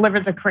do and deliver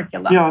the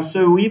curriculum. Yeah,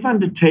 so we've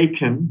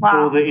undertaken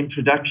for the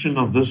introduction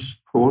of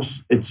this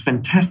course. It's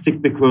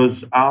fantastic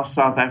because our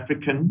South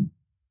African,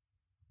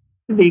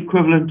 the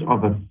equivalent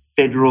of a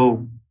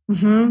federal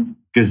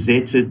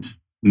gazetted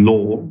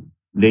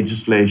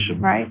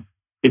legislation. Right.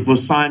 It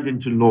was signed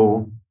into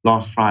law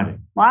last Friday.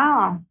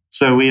 Wow.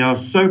 So we are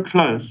so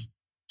close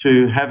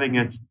to having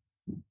it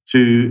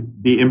to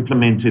be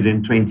implemented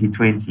in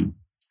 2020.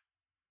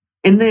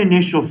 In the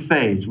initial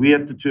phase, we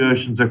at the Two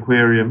Oceans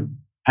Aquarium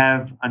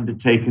have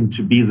undertaken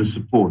to be the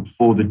support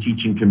for the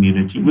teaching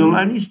community. We'll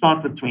only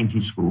start with 20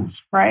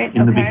 schools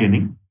in the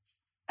beginning.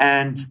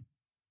 And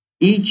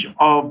each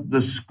of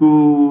the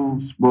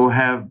schools will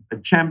have a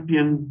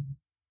champion.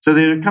 So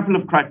there are a couple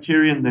of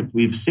criteria that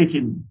we've set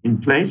in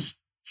place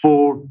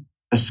for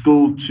a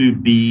school to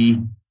be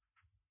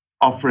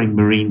offering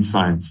marine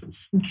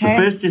sciences. The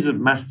first is it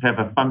must have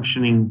a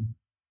functioning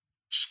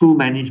school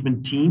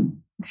management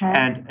team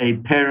and a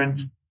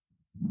parent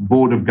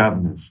board of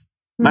governors.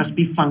 Must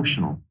be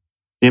functional.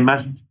 There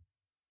must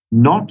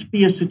not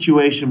be a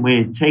situation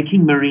where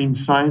taking marine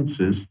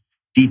sciences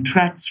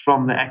detracts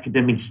from the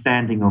academic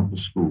standing of the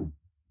school.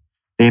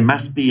 There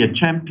must be a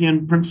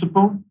champion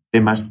principal.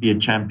 There must be a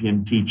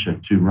champion teacher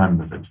to run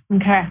with it.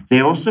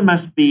 There also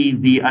must be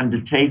the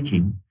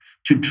undertaking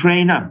to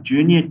train up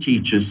junior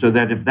teachers so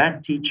that if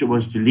that teacher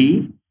was to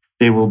leave,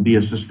 there will be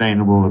a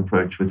sustainable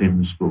approach within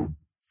the school.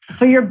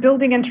 So you're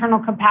building internal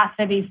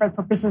capacity for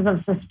purposes of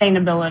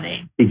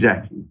sustainability.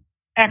 Exactly.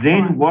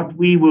 Excellent. Then what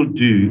we will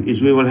do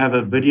is we will have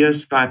a video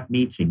Skype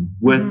meeting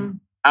with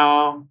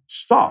our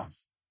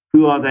staff.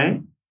 Who are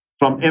they?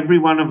 From every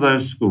one of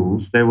those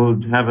schools. They will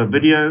have a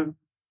video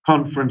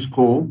conference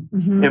call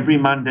every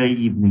Monday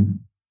evening,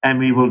 and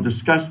we will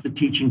discuss the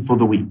teaching for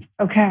the week.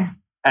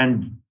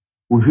 And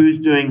who's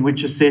doing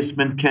which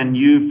assessment? Can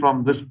you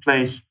from this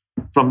place,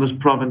 from this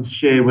province,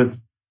 share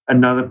with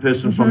another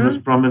person from this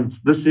province?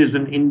 This is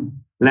an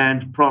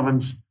inland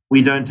province.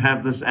 We don't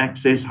have this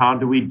access. How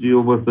do we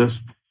deal with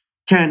this?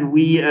 Can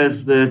we,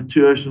 as the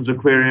Two Oceans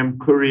Aquarium,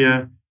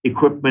 courier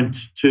equipment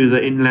to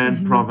the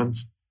inland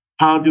province?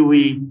 How do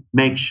we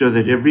make sure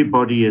that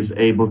everybody is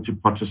able to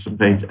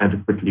participate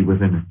adequately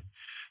within it?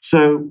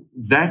 So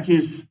that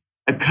is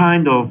a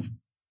kind of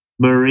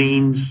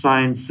marine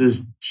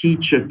sciences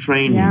teacher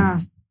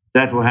training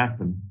that will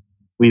happen.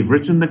 We've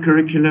written the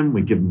curriculum.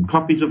 We give them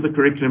copies of the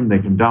curriculum. They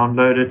can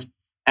download it.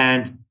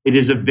 And it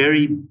is a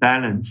very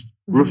balanced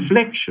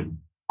reflection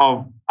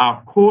of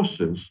our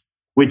courses,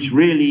 which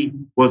really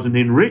was an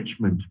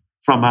enrichment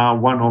from our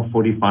 1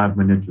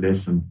 45-minute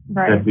lesson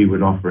that we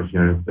would offer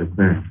here at the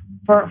aquarium.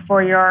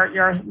 For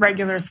your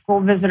regular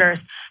school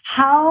visitors.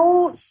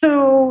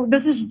 So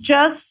this is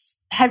just,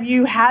 have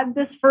you had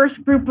this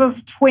first group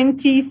of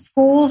 20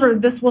 schools, or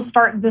this will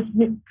start this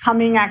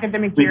coming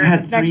academic year? We've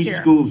had 3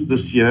 schools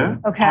this year,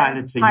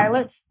 piloting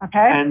it.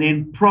 And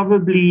then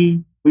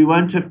probably we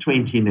won't have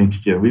 20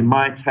 next year. We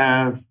might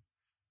have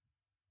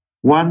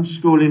 1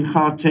 school in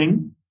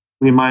Gauteng.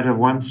 We might have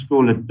 1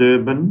 school at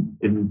Durban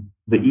in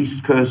the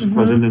East Coast,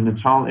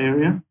 KwaZulu-Natal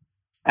area.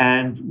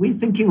 And we're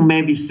thinking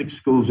maybe 6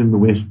 schools in the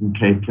Western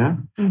Cape here.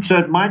 So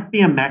it might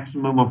be a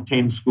maximum of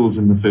 10 schools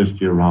in the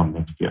first year round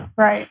next year.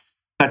 Right.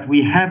 But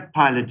we have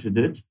piloted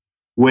it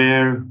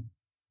where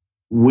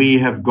we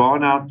have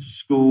gone out to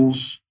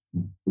schools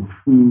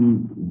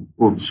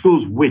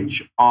schools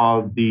which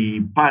are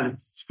the pilot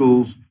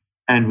schools,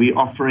 and we're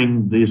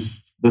offering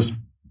this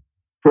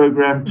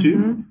program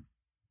to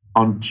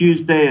on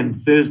Tuesday and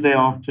Thursday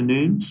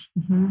afternoons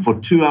for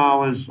 2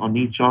 hours on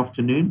each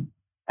afternoon.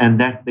 And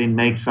that then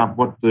makes up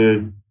what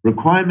the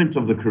requirement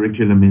of the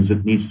curriculum is.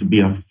 It needs to be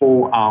a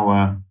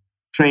 4-hour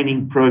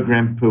training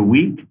program per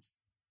week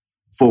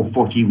for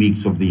 40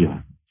 weeks of the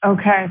year.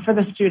 Okay, for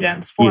the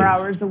students, 4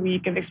 hours a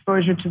week of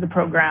exposure to the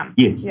program.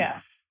 Yes.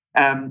 Yeah.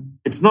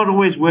 It's not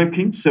always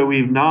working, so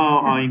we now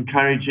are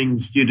encouraging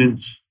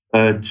students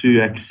to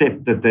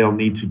accept that they'll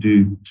need to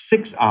do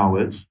 6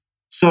 hours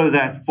so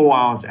that 4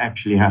 hours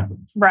actually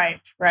happens.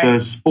 Right. So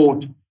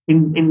sport,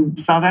 in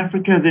South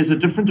Africa, there's a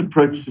different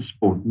approach to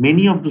sport.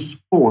 Many of the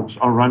sports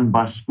are run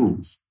by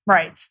schools.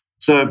 Right.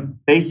 So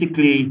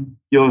basically,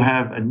 you'll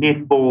have a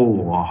netball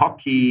or a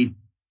hockey,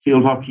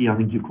 field hockey, I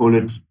think you call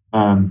it,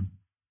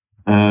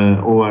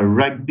 or a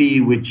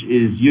rugby, which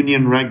is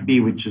union rugby,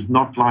 which is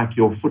not like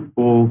your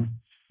football.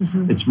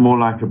 Mm-hmm. It's more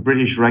like a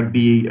British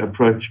rugby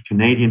approach.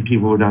 Canadian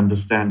people would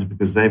understand it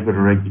because they've got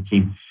a rugby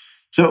team.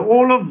 So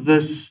all of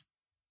this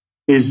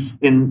is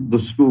in the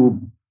school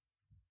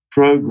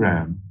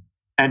program.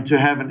 And to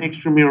have an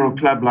extramural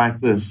club like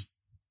this,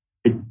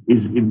 it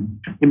is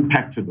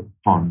impacted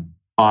upon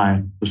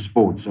by the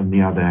sports and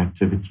the other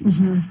activities.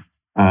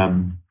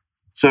 Mm-hmm.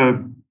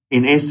 So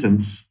in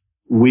essence,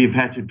 we've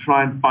had to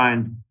try and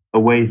find a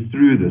way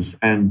through this,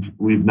 and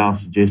we've now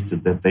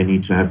suggested that they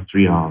need to have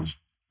 3 hours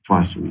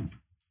twice a week.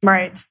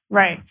 Right.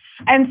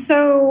 And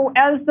so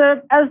as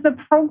the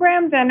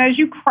program then, as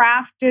you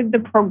crafted the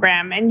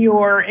program and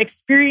your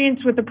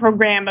experience with the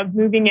program of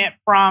moving it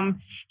from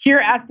here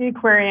at the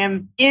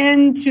aquarium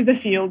into the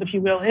field, if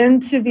you will,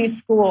 into these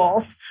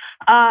schools,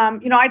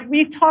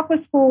 we talk with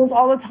schools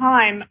all the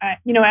time,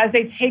 as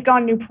they take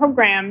on new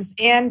programs,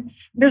 and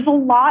there's a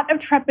lot of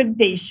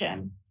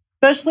trepidation,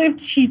 especially of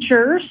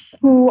teachers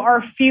who are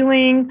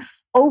feeling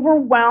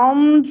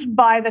overwhelmed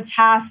by the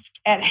task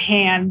at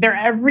hand. Their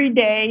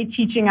everyday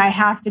teaching I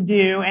have to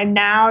do, and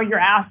now you're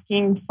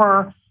asking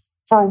for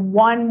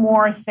one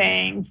more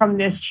thing from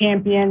this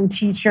champion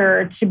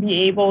teacher to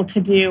be able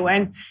to do.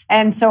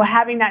 And so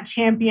having that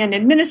champion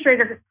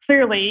administrator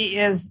clearly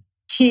is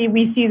key.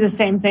 We see the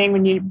same thing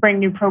when you bring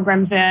new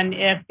programs in.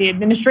 If the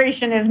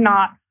administration is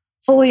not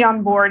fully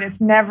on board, it's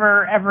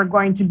never, ever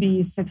going to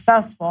be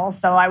successful.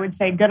 So I would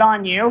say good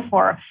on you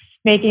for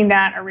making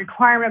that a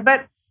requirement.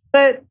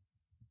 But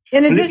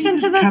in addition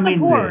to the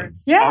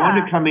supports, I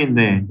want to come in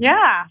there.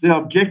 Yeah. The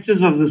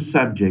objectives of the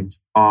subject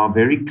are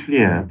very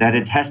clear, that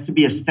it has to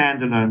be a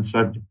standalone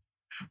subject.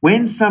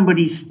 When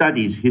somebody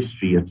studies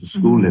history at the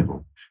school mm-hmm.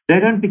 level, they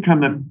don't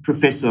become a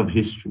professor of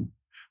history.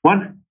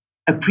 One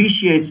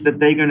appreciates that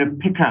they're going to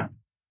pick up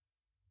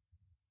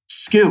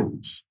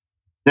skills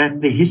that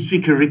the history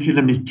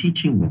curriculum is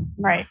teaching them.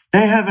 Right.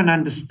 They have an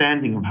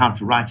understanding of how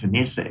to write an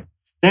essay.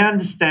 They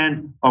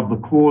understand of the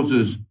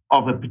causes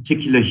of a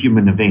particular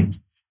human event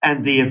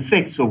and the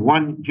effects of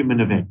one human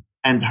event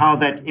and how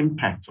that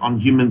impacts on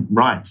human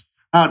rights,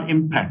 how it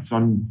impacts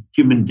on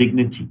human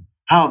dignity,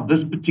 how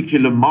this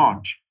particular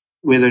march,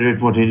 whether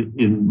it was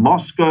in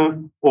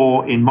Moscow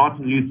or in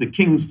Martin Luther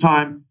King's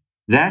time,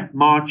 that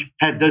march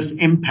had this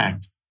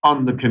impact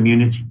on the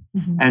community.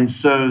 Mm-hmm. And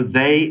so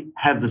they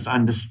have this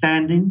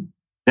understanding.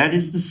 That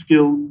is the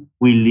skill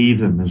we leave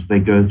them as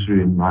they go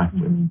through in life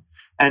mm-hmm. with.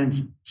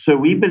 And so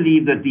we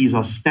believe that these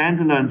are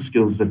standalone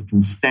skills that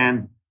can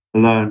stand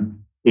alone.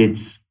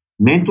 It's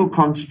mental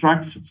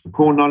constructs. It's the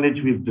core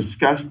knowledge we've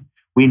discussed.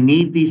 We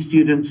need these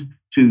students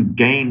to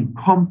gain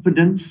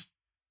confidence.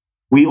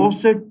 We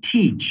also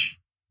teach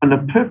on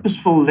a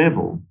purposeful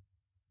level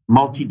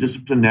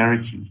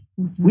multidisciplinarity.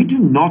 Mm-hmm. We do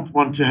not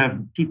want to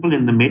have people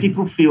in the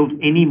medical field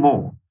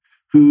anymore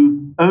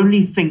who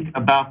only think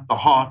about the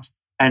heart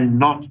and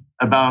not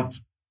about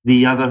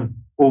the other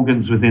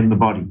organs within the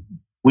body.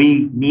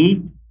 We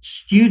need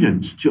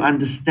students to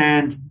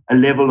understand a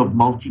level of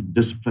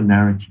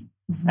multidisciplinarity.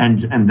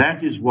 Mm-hmm. And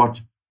that is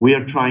what we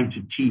are trying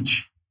to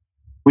teach.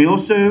 We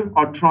also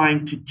are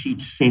trying to teach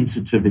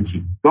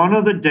sensitivity. Gone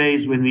are the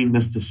days when we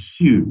must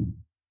assume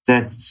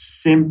that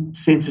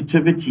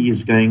sensitivity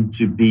is going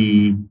to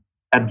be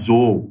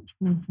absorbed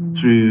mm-hmm.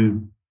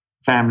 through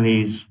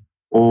families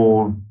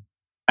or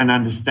an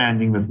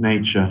understanding with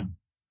nature.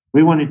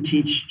 We want to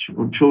teach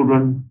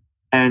children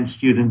and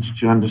students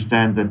to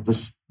understand that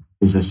this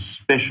is a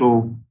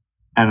special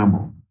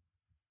animal.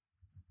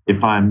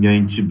 If I'm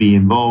going to be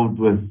involved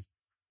with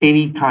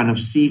any kind of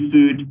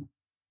seafood,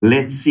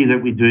 let's see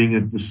that we're doing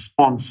it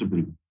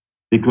responsibly,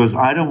 because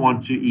I don't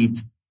want to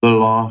eat the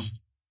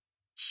last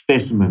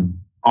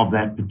specimen of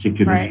that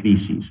particular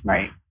species.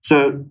 Right.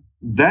 So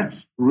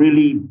that's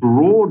really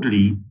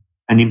broadly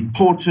an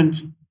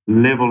important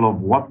level of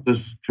what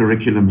this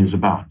curriculum is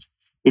about.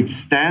 It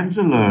stands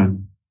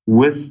alone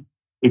with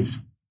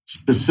its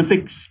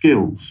specific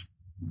skills.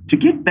 To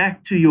get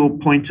back to your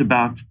point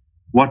about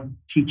what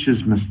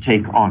teachers must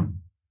take on,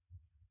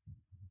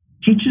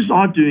 teachers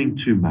are doing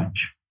too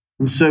much.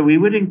 And so we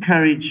would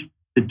encourage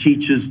the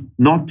teachers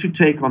not to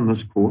take on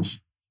this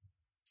course,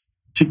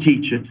 to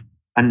teach it,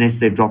 unless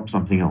they drop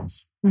something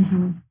else.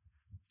 Mm-hmm.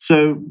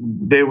 So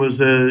there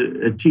was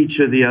a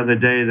teacher the other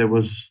day that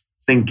was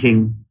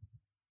thinking,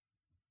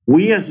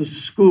 we as a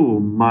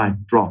school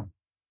might drop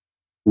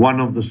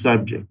one of the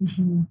subjects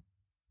mm-hmm.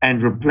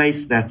 and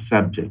replace that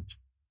subject.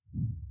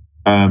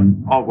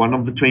 One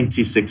of the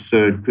 26,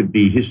 so it could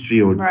be history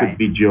or it could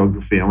be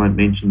geography. I won't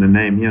mention the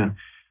name here.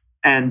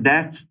 And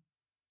that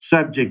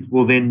subject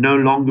will then no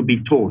longer be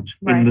taught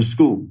in the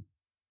school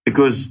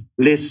because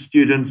less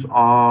students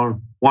are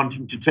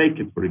wanting to take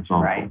it, for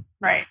example.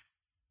 Right.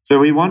 So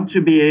we want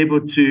to be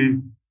able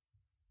to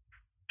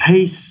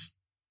pace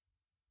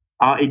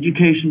our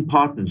education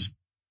partners,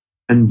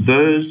 and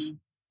those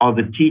are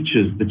the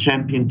teachers, the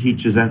champion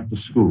teachers at the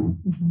school,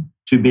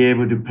 to be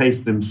able to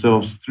pace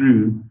themselves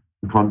through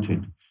the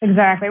content.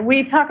 Exactly.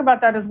 We talk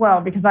about that as well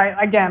because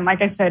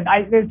like I said,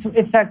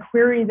 it's a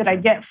query that I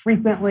get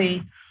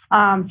frequently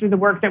through the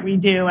work that we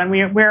do. And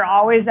we're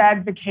always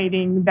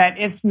advocating that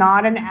it's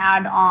not an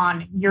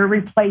add-on. You're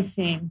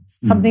replacing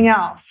something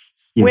else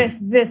with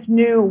this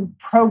new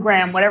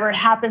program, whatever it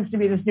happens to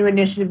be, this new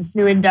initiative, this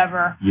new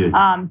endeavor,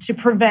 to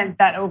prevent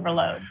that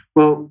overload.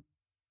 Well,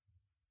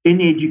 in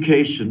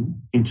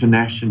education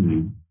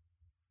internationally,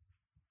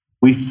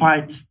 we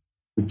fight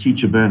with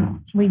teacher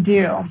burnout. We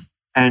do.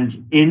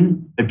 And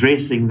in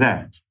addressing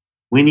that,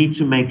 we need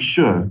to make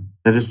sure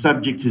that a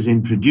subject is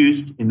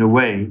introduced in a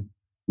way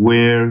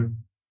where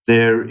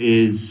there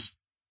is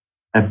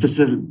a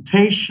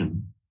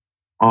facilitation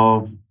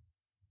of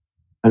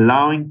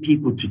allowing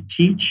people to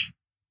teach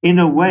in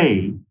a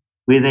way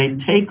where they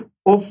take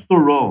off the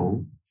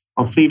role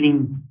of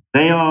feeling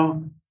they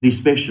are the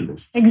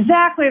specialists.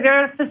 Exactly.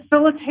 They're a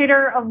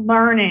facilitator of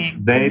learning.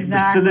 They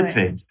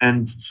facilitate.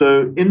 And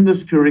so in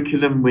this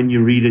curriculum, when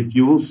you read it,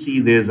 you will see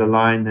there's a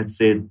line that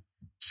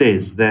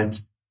says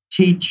that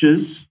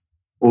teachers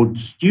or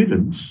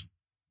students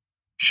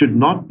should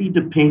not be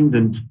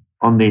dependent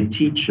on their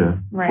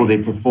teacher for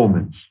their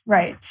performance.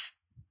 Right.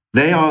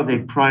 They are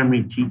their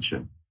primary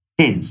teacher.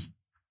 Hence,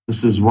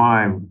 this is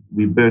why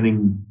we're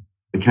burning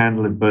the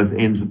candle at both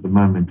ends at the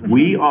moment.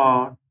 We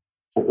are,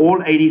 for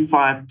all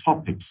 85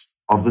 topics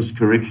of this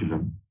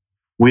curriculum,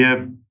 we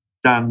have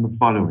done the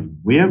following.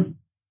 We have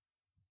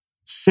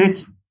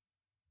set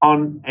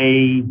on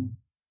a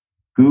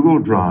Google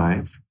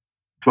Drive,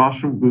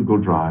 classroom Google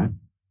Drive,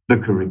 the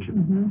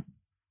curriculum.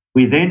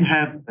 We then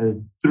have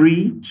a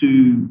 3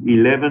 to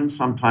 11,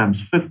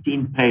 sometimes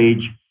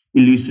 15-page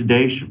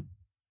elucidation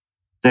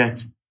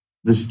that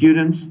the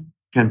students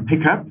can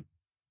pick up.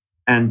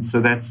 And so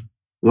that's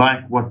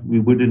like what we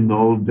would in the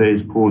old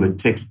days call a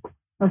textbook.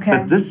 Okay.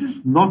 But this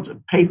is not a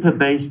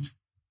paper-based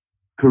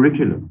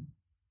curriculum.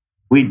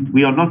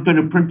 We are not going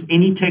to print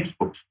any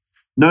textbooks.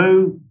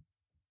 No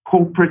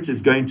corporate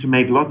is going to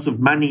make lots of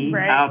money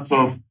out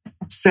of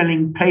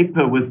selling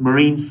paper with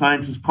marine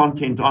sciences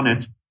content on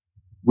it,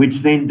 which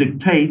then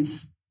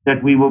dictates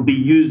that we will be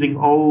using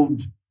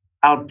old,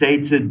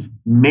 outdated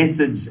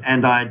methods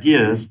and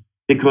ideas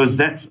because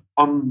that's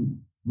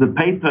on the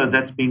paper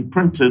that's been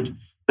printed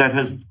that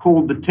has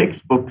called the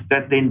textbook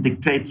that then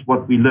dictates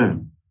what we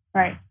learn.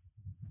 Right.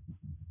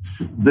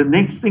 The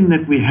next thing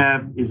that we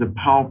have is a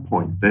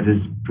PowerPoint that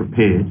is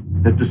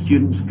prepared that the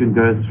students can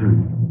go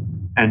through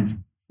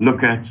and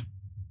look at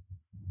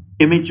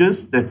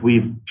images that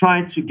we've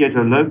tried to get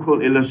a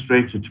local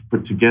illustrator to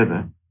put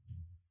together.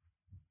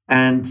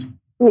 And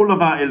all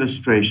of our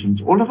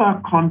illustrations, all of our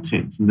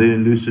content and the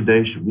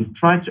elucidation, we've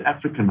tried to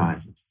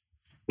Africanize it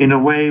in a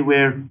way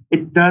where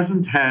it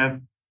doesn't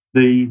have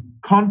the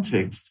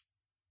context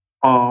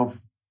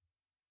of,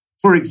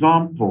 for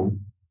example,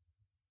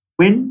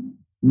 when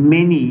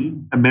many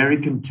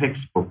American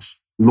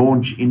textbooks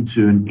launch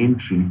into an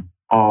entry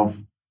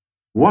of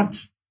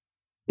what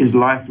is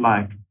life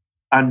like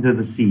under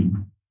the sea.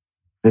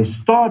 They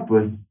start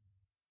with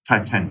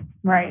Titanic.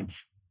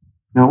 Right.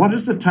 Now, what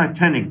does the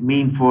Titanic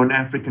mean for an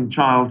African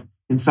child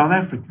in South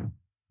Africa?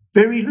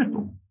 Very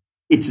little.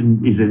 It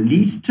is a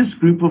elitist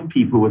group of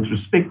people with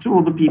respect to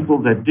all the people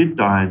that did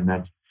die in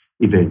that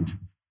event.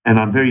 And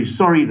I'm very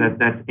sorry that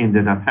that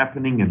ended up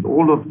happening and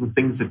all of the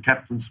things that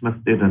Captain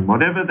Smith did and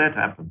whatever that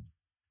happened.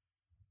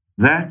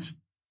 That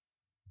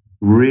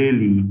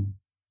really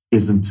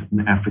isn't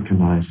an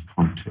Africanized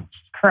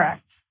context.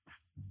 Correct.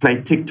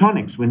 Plate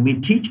tectonics. When we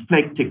teach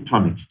plate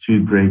tectonics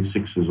to grade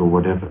 6s or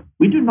whatever,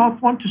 we do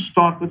not want to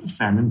start with the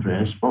San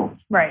Andreas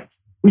Fault. Right.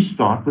 We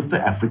start with the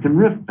African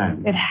Rift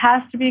Valley. It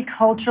has to be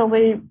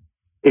culturally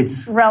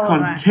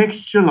relevant.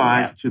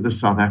 Contextualized to the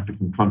South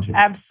African context.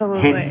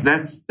 Absolutely. Hence,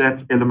 that's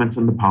that element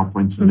in the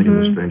PowerPoints and the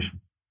illustration.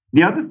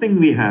 The other thing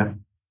we have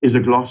is a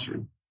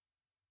glossary.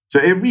 So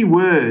every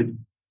word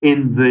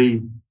in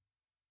the,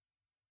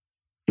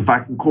 if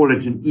I can call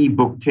it an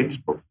e-book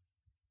textbook,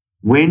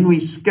 when we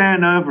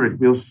scan over it,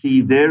 we'll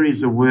see there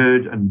is a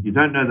word, and you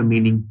don't know the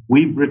meaning.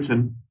 We've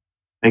written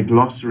a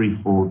glossary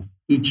for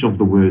each of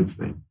the words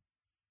there.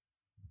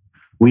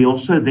 We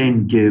also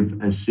then give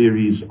a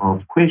series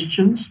of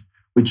questions,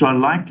 which are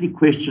likely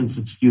questions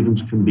that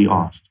students can be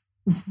asked.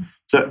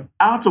 So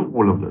out of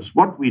all of this,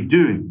 what we're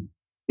doing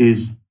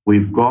is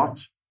we've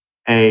got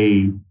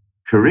a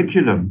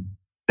curriculum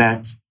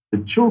that the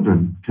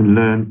children can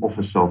learn off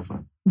a cell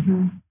phone.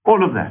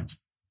 All of that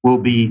will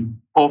be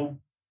off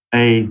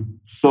a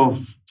cell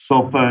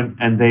phone,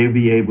 and they'll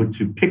be able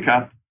to pick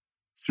up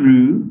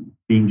through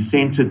being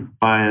sent it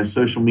via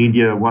social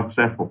media,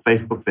 WhatsApp or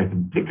Facebook. They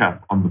can pick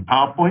up on the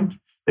PowerPoint,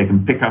 they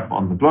can pick up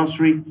on the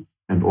glossary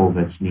and all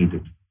that's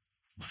needed.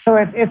 So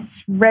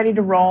it's ready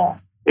to roll.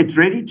 It's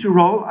ready to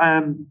roll.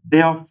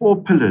 There are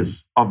 4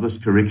 pillars of this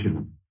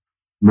curriculum: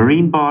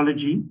 marine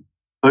biology,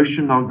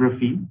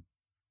 oceanography,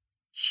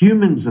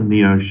 humans in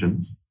the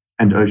oceans,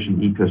 and ocean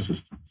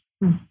ecosystems.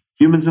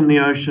 Humans in the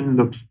Ocean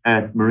looks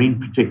at marine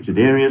protected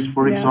areas,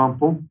 for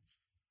example.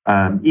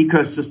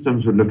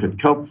 Ecosystems would look at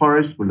kelp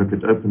forest, would look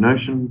at open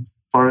ocean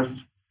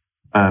forest,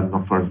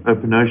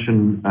 open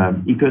ocean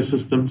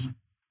ecosystems.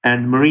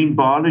 And marine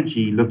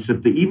biology looks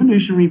at the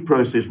evolutionary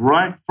process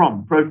right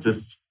from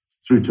protists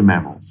through to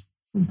mammals.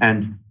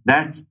 And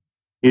that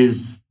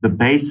is the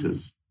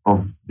basis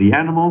of the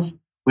animals.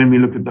 When we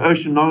look at the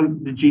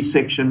oceanology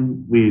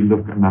section, we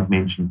look, and I've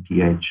mentioned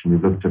pH, and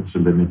we've looked at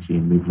salinity,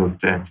 and we've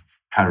looked at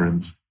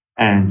currents.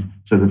 And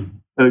so the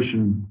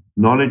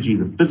oceanology,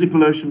 the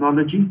physical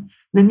oceanology.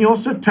 Then you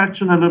also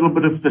touch on a little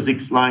bit of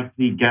physics like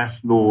the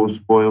gas laws,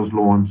 Boyle's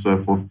law, and so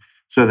forth,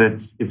 so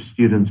that if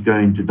students go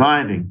into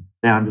diving,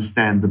 they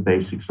understand the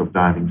basics of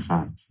diving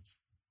sciences.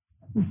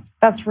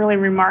 That's really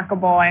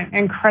remarkable and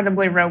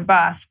incredibly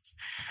robust.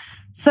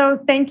 So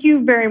thank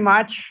you very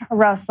much,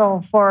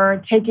 Russell, for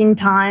taking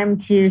time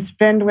to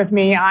spend with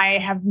me. I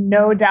have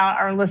no doubt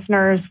our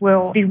listeners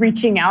will be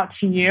reaching out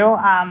to you.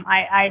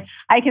 I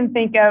can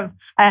think of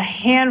a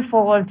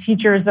handful of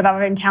teachers that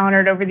I've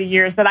encountered over the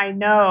years that I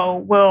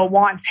know will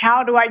want,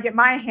 how do I get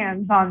my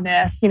hands on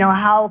this?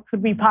 How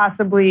could we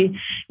possibly,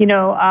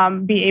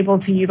 be able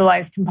to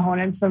utilize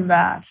components of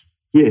that?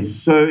 Yes.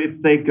 So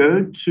if they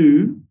go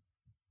to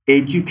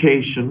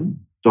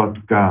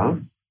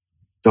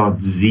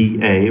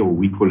education.gov.za, or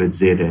we call it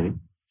ZA,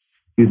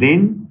 you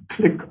then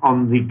click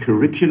on the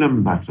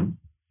curriculum button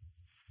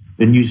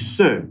and you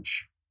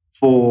search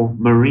for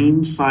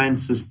Marine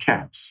Sciences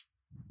CAPS.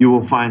 You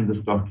will find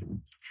this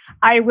document.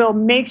 I will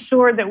make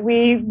sure that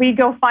we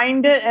go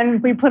find it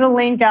and we put a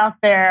link out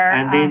there.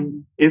 And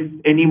then if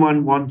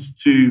anyone wants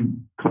to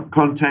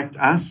contact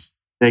us,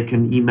 they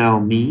can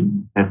email me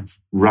at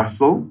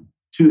Russell,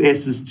 2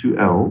 S's, 2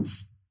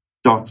 L's,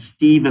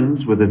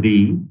 .Stevens with a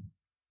V,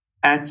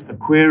 at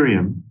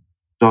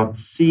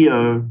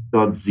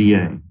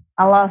aquarium.co.za.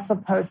 I'll also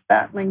post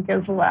that link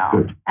as well.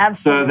 Good.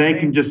 Absolutely. So they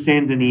can just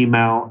send an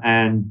email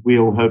and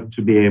we'll hope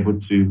to be able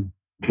to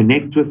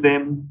connect with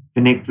them,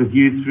 connect with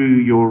you through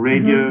your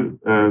radio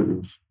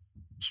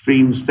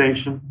stream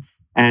station,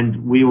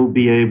 and we will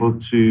be able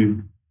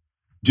to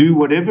do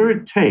whatever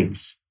it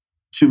takes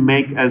to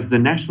make, as the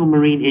National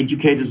Marine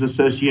Educators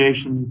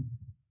Association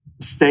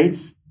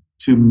states,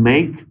 to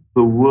make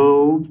the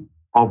world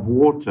of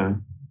water,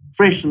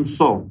 fresh and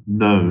salt,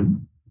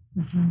 known,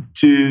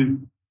 to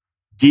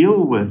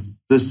deal with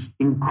this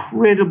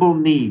incredible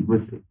need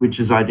which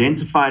is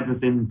identified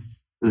within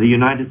the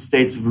United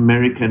States of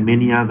America and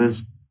many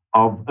others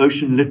of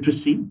ocean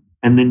literacy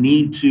and the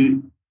need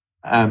to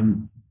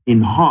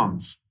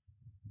enhance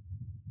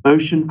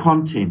ocean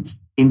content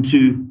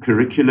into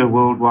curricula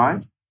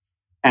worldwide.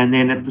 And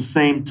then at the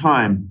same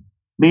time,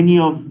 many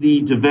of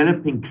the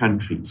developing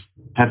countries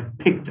have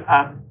picked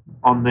up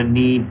on the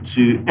need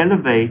to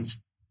elevate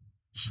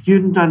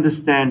student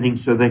understanding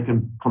so they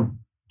can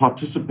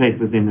participate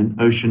within an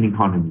ocean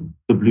economy,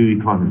 the blue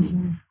economy,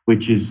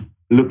 which is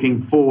looking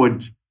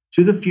forward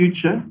to the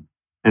future.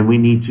 And we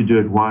need to do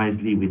it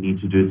wisely, we need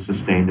to do it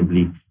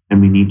sustainably, and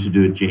we need to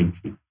do it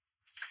gently.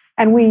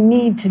 And we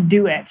need to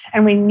do it,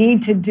 and we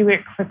need to do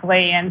it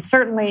quickly. And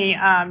certainly,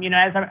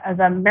 as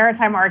a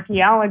maritime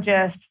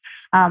archaeologist,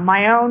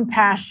 my own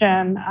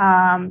passion,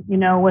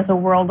 with a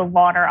world of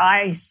water,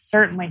 I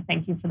certainly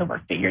thank you for the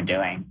work that you're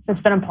doing. So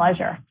it's been a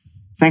pleasure.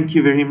 Thank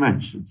you very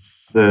much.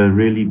 It's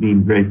really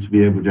been great to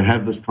be able to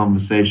have this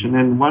conversation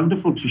and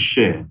wonderful to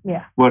share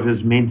what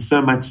has meant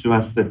so much to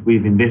us that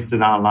we've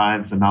invested our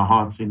lives and our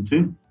hearts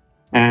into.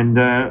 And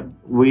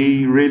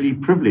we're really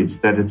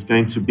privileged that it's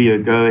going to be a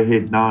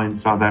go-ahead now in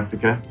South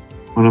Africa,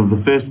 one of the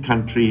first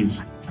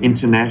countries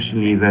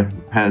internationally that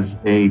has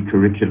a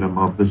curriculum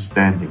of this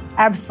standing.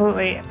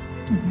 Absolutely.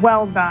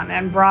 Well done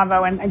and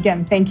bravo. And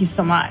again, thank you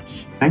so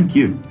much. Thank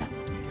you.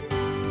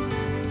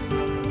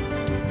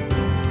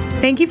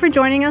 Thank you for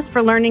joining us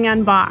for Learning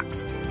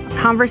Unboxed, a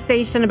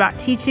conversation about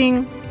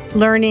teaching,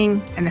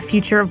 learning, and the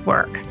future of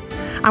work.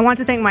 I want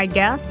to thank my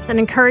guests and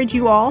encourage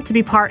you all to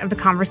be part of the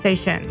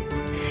conversation.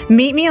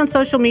 Meet me on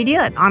social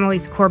media at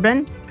Annalise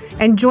Corbin,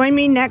 and join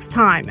me next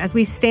time as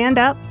we stand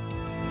up,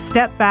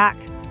 step back,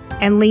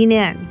 and lean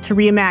in to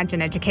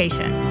reimagine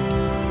education.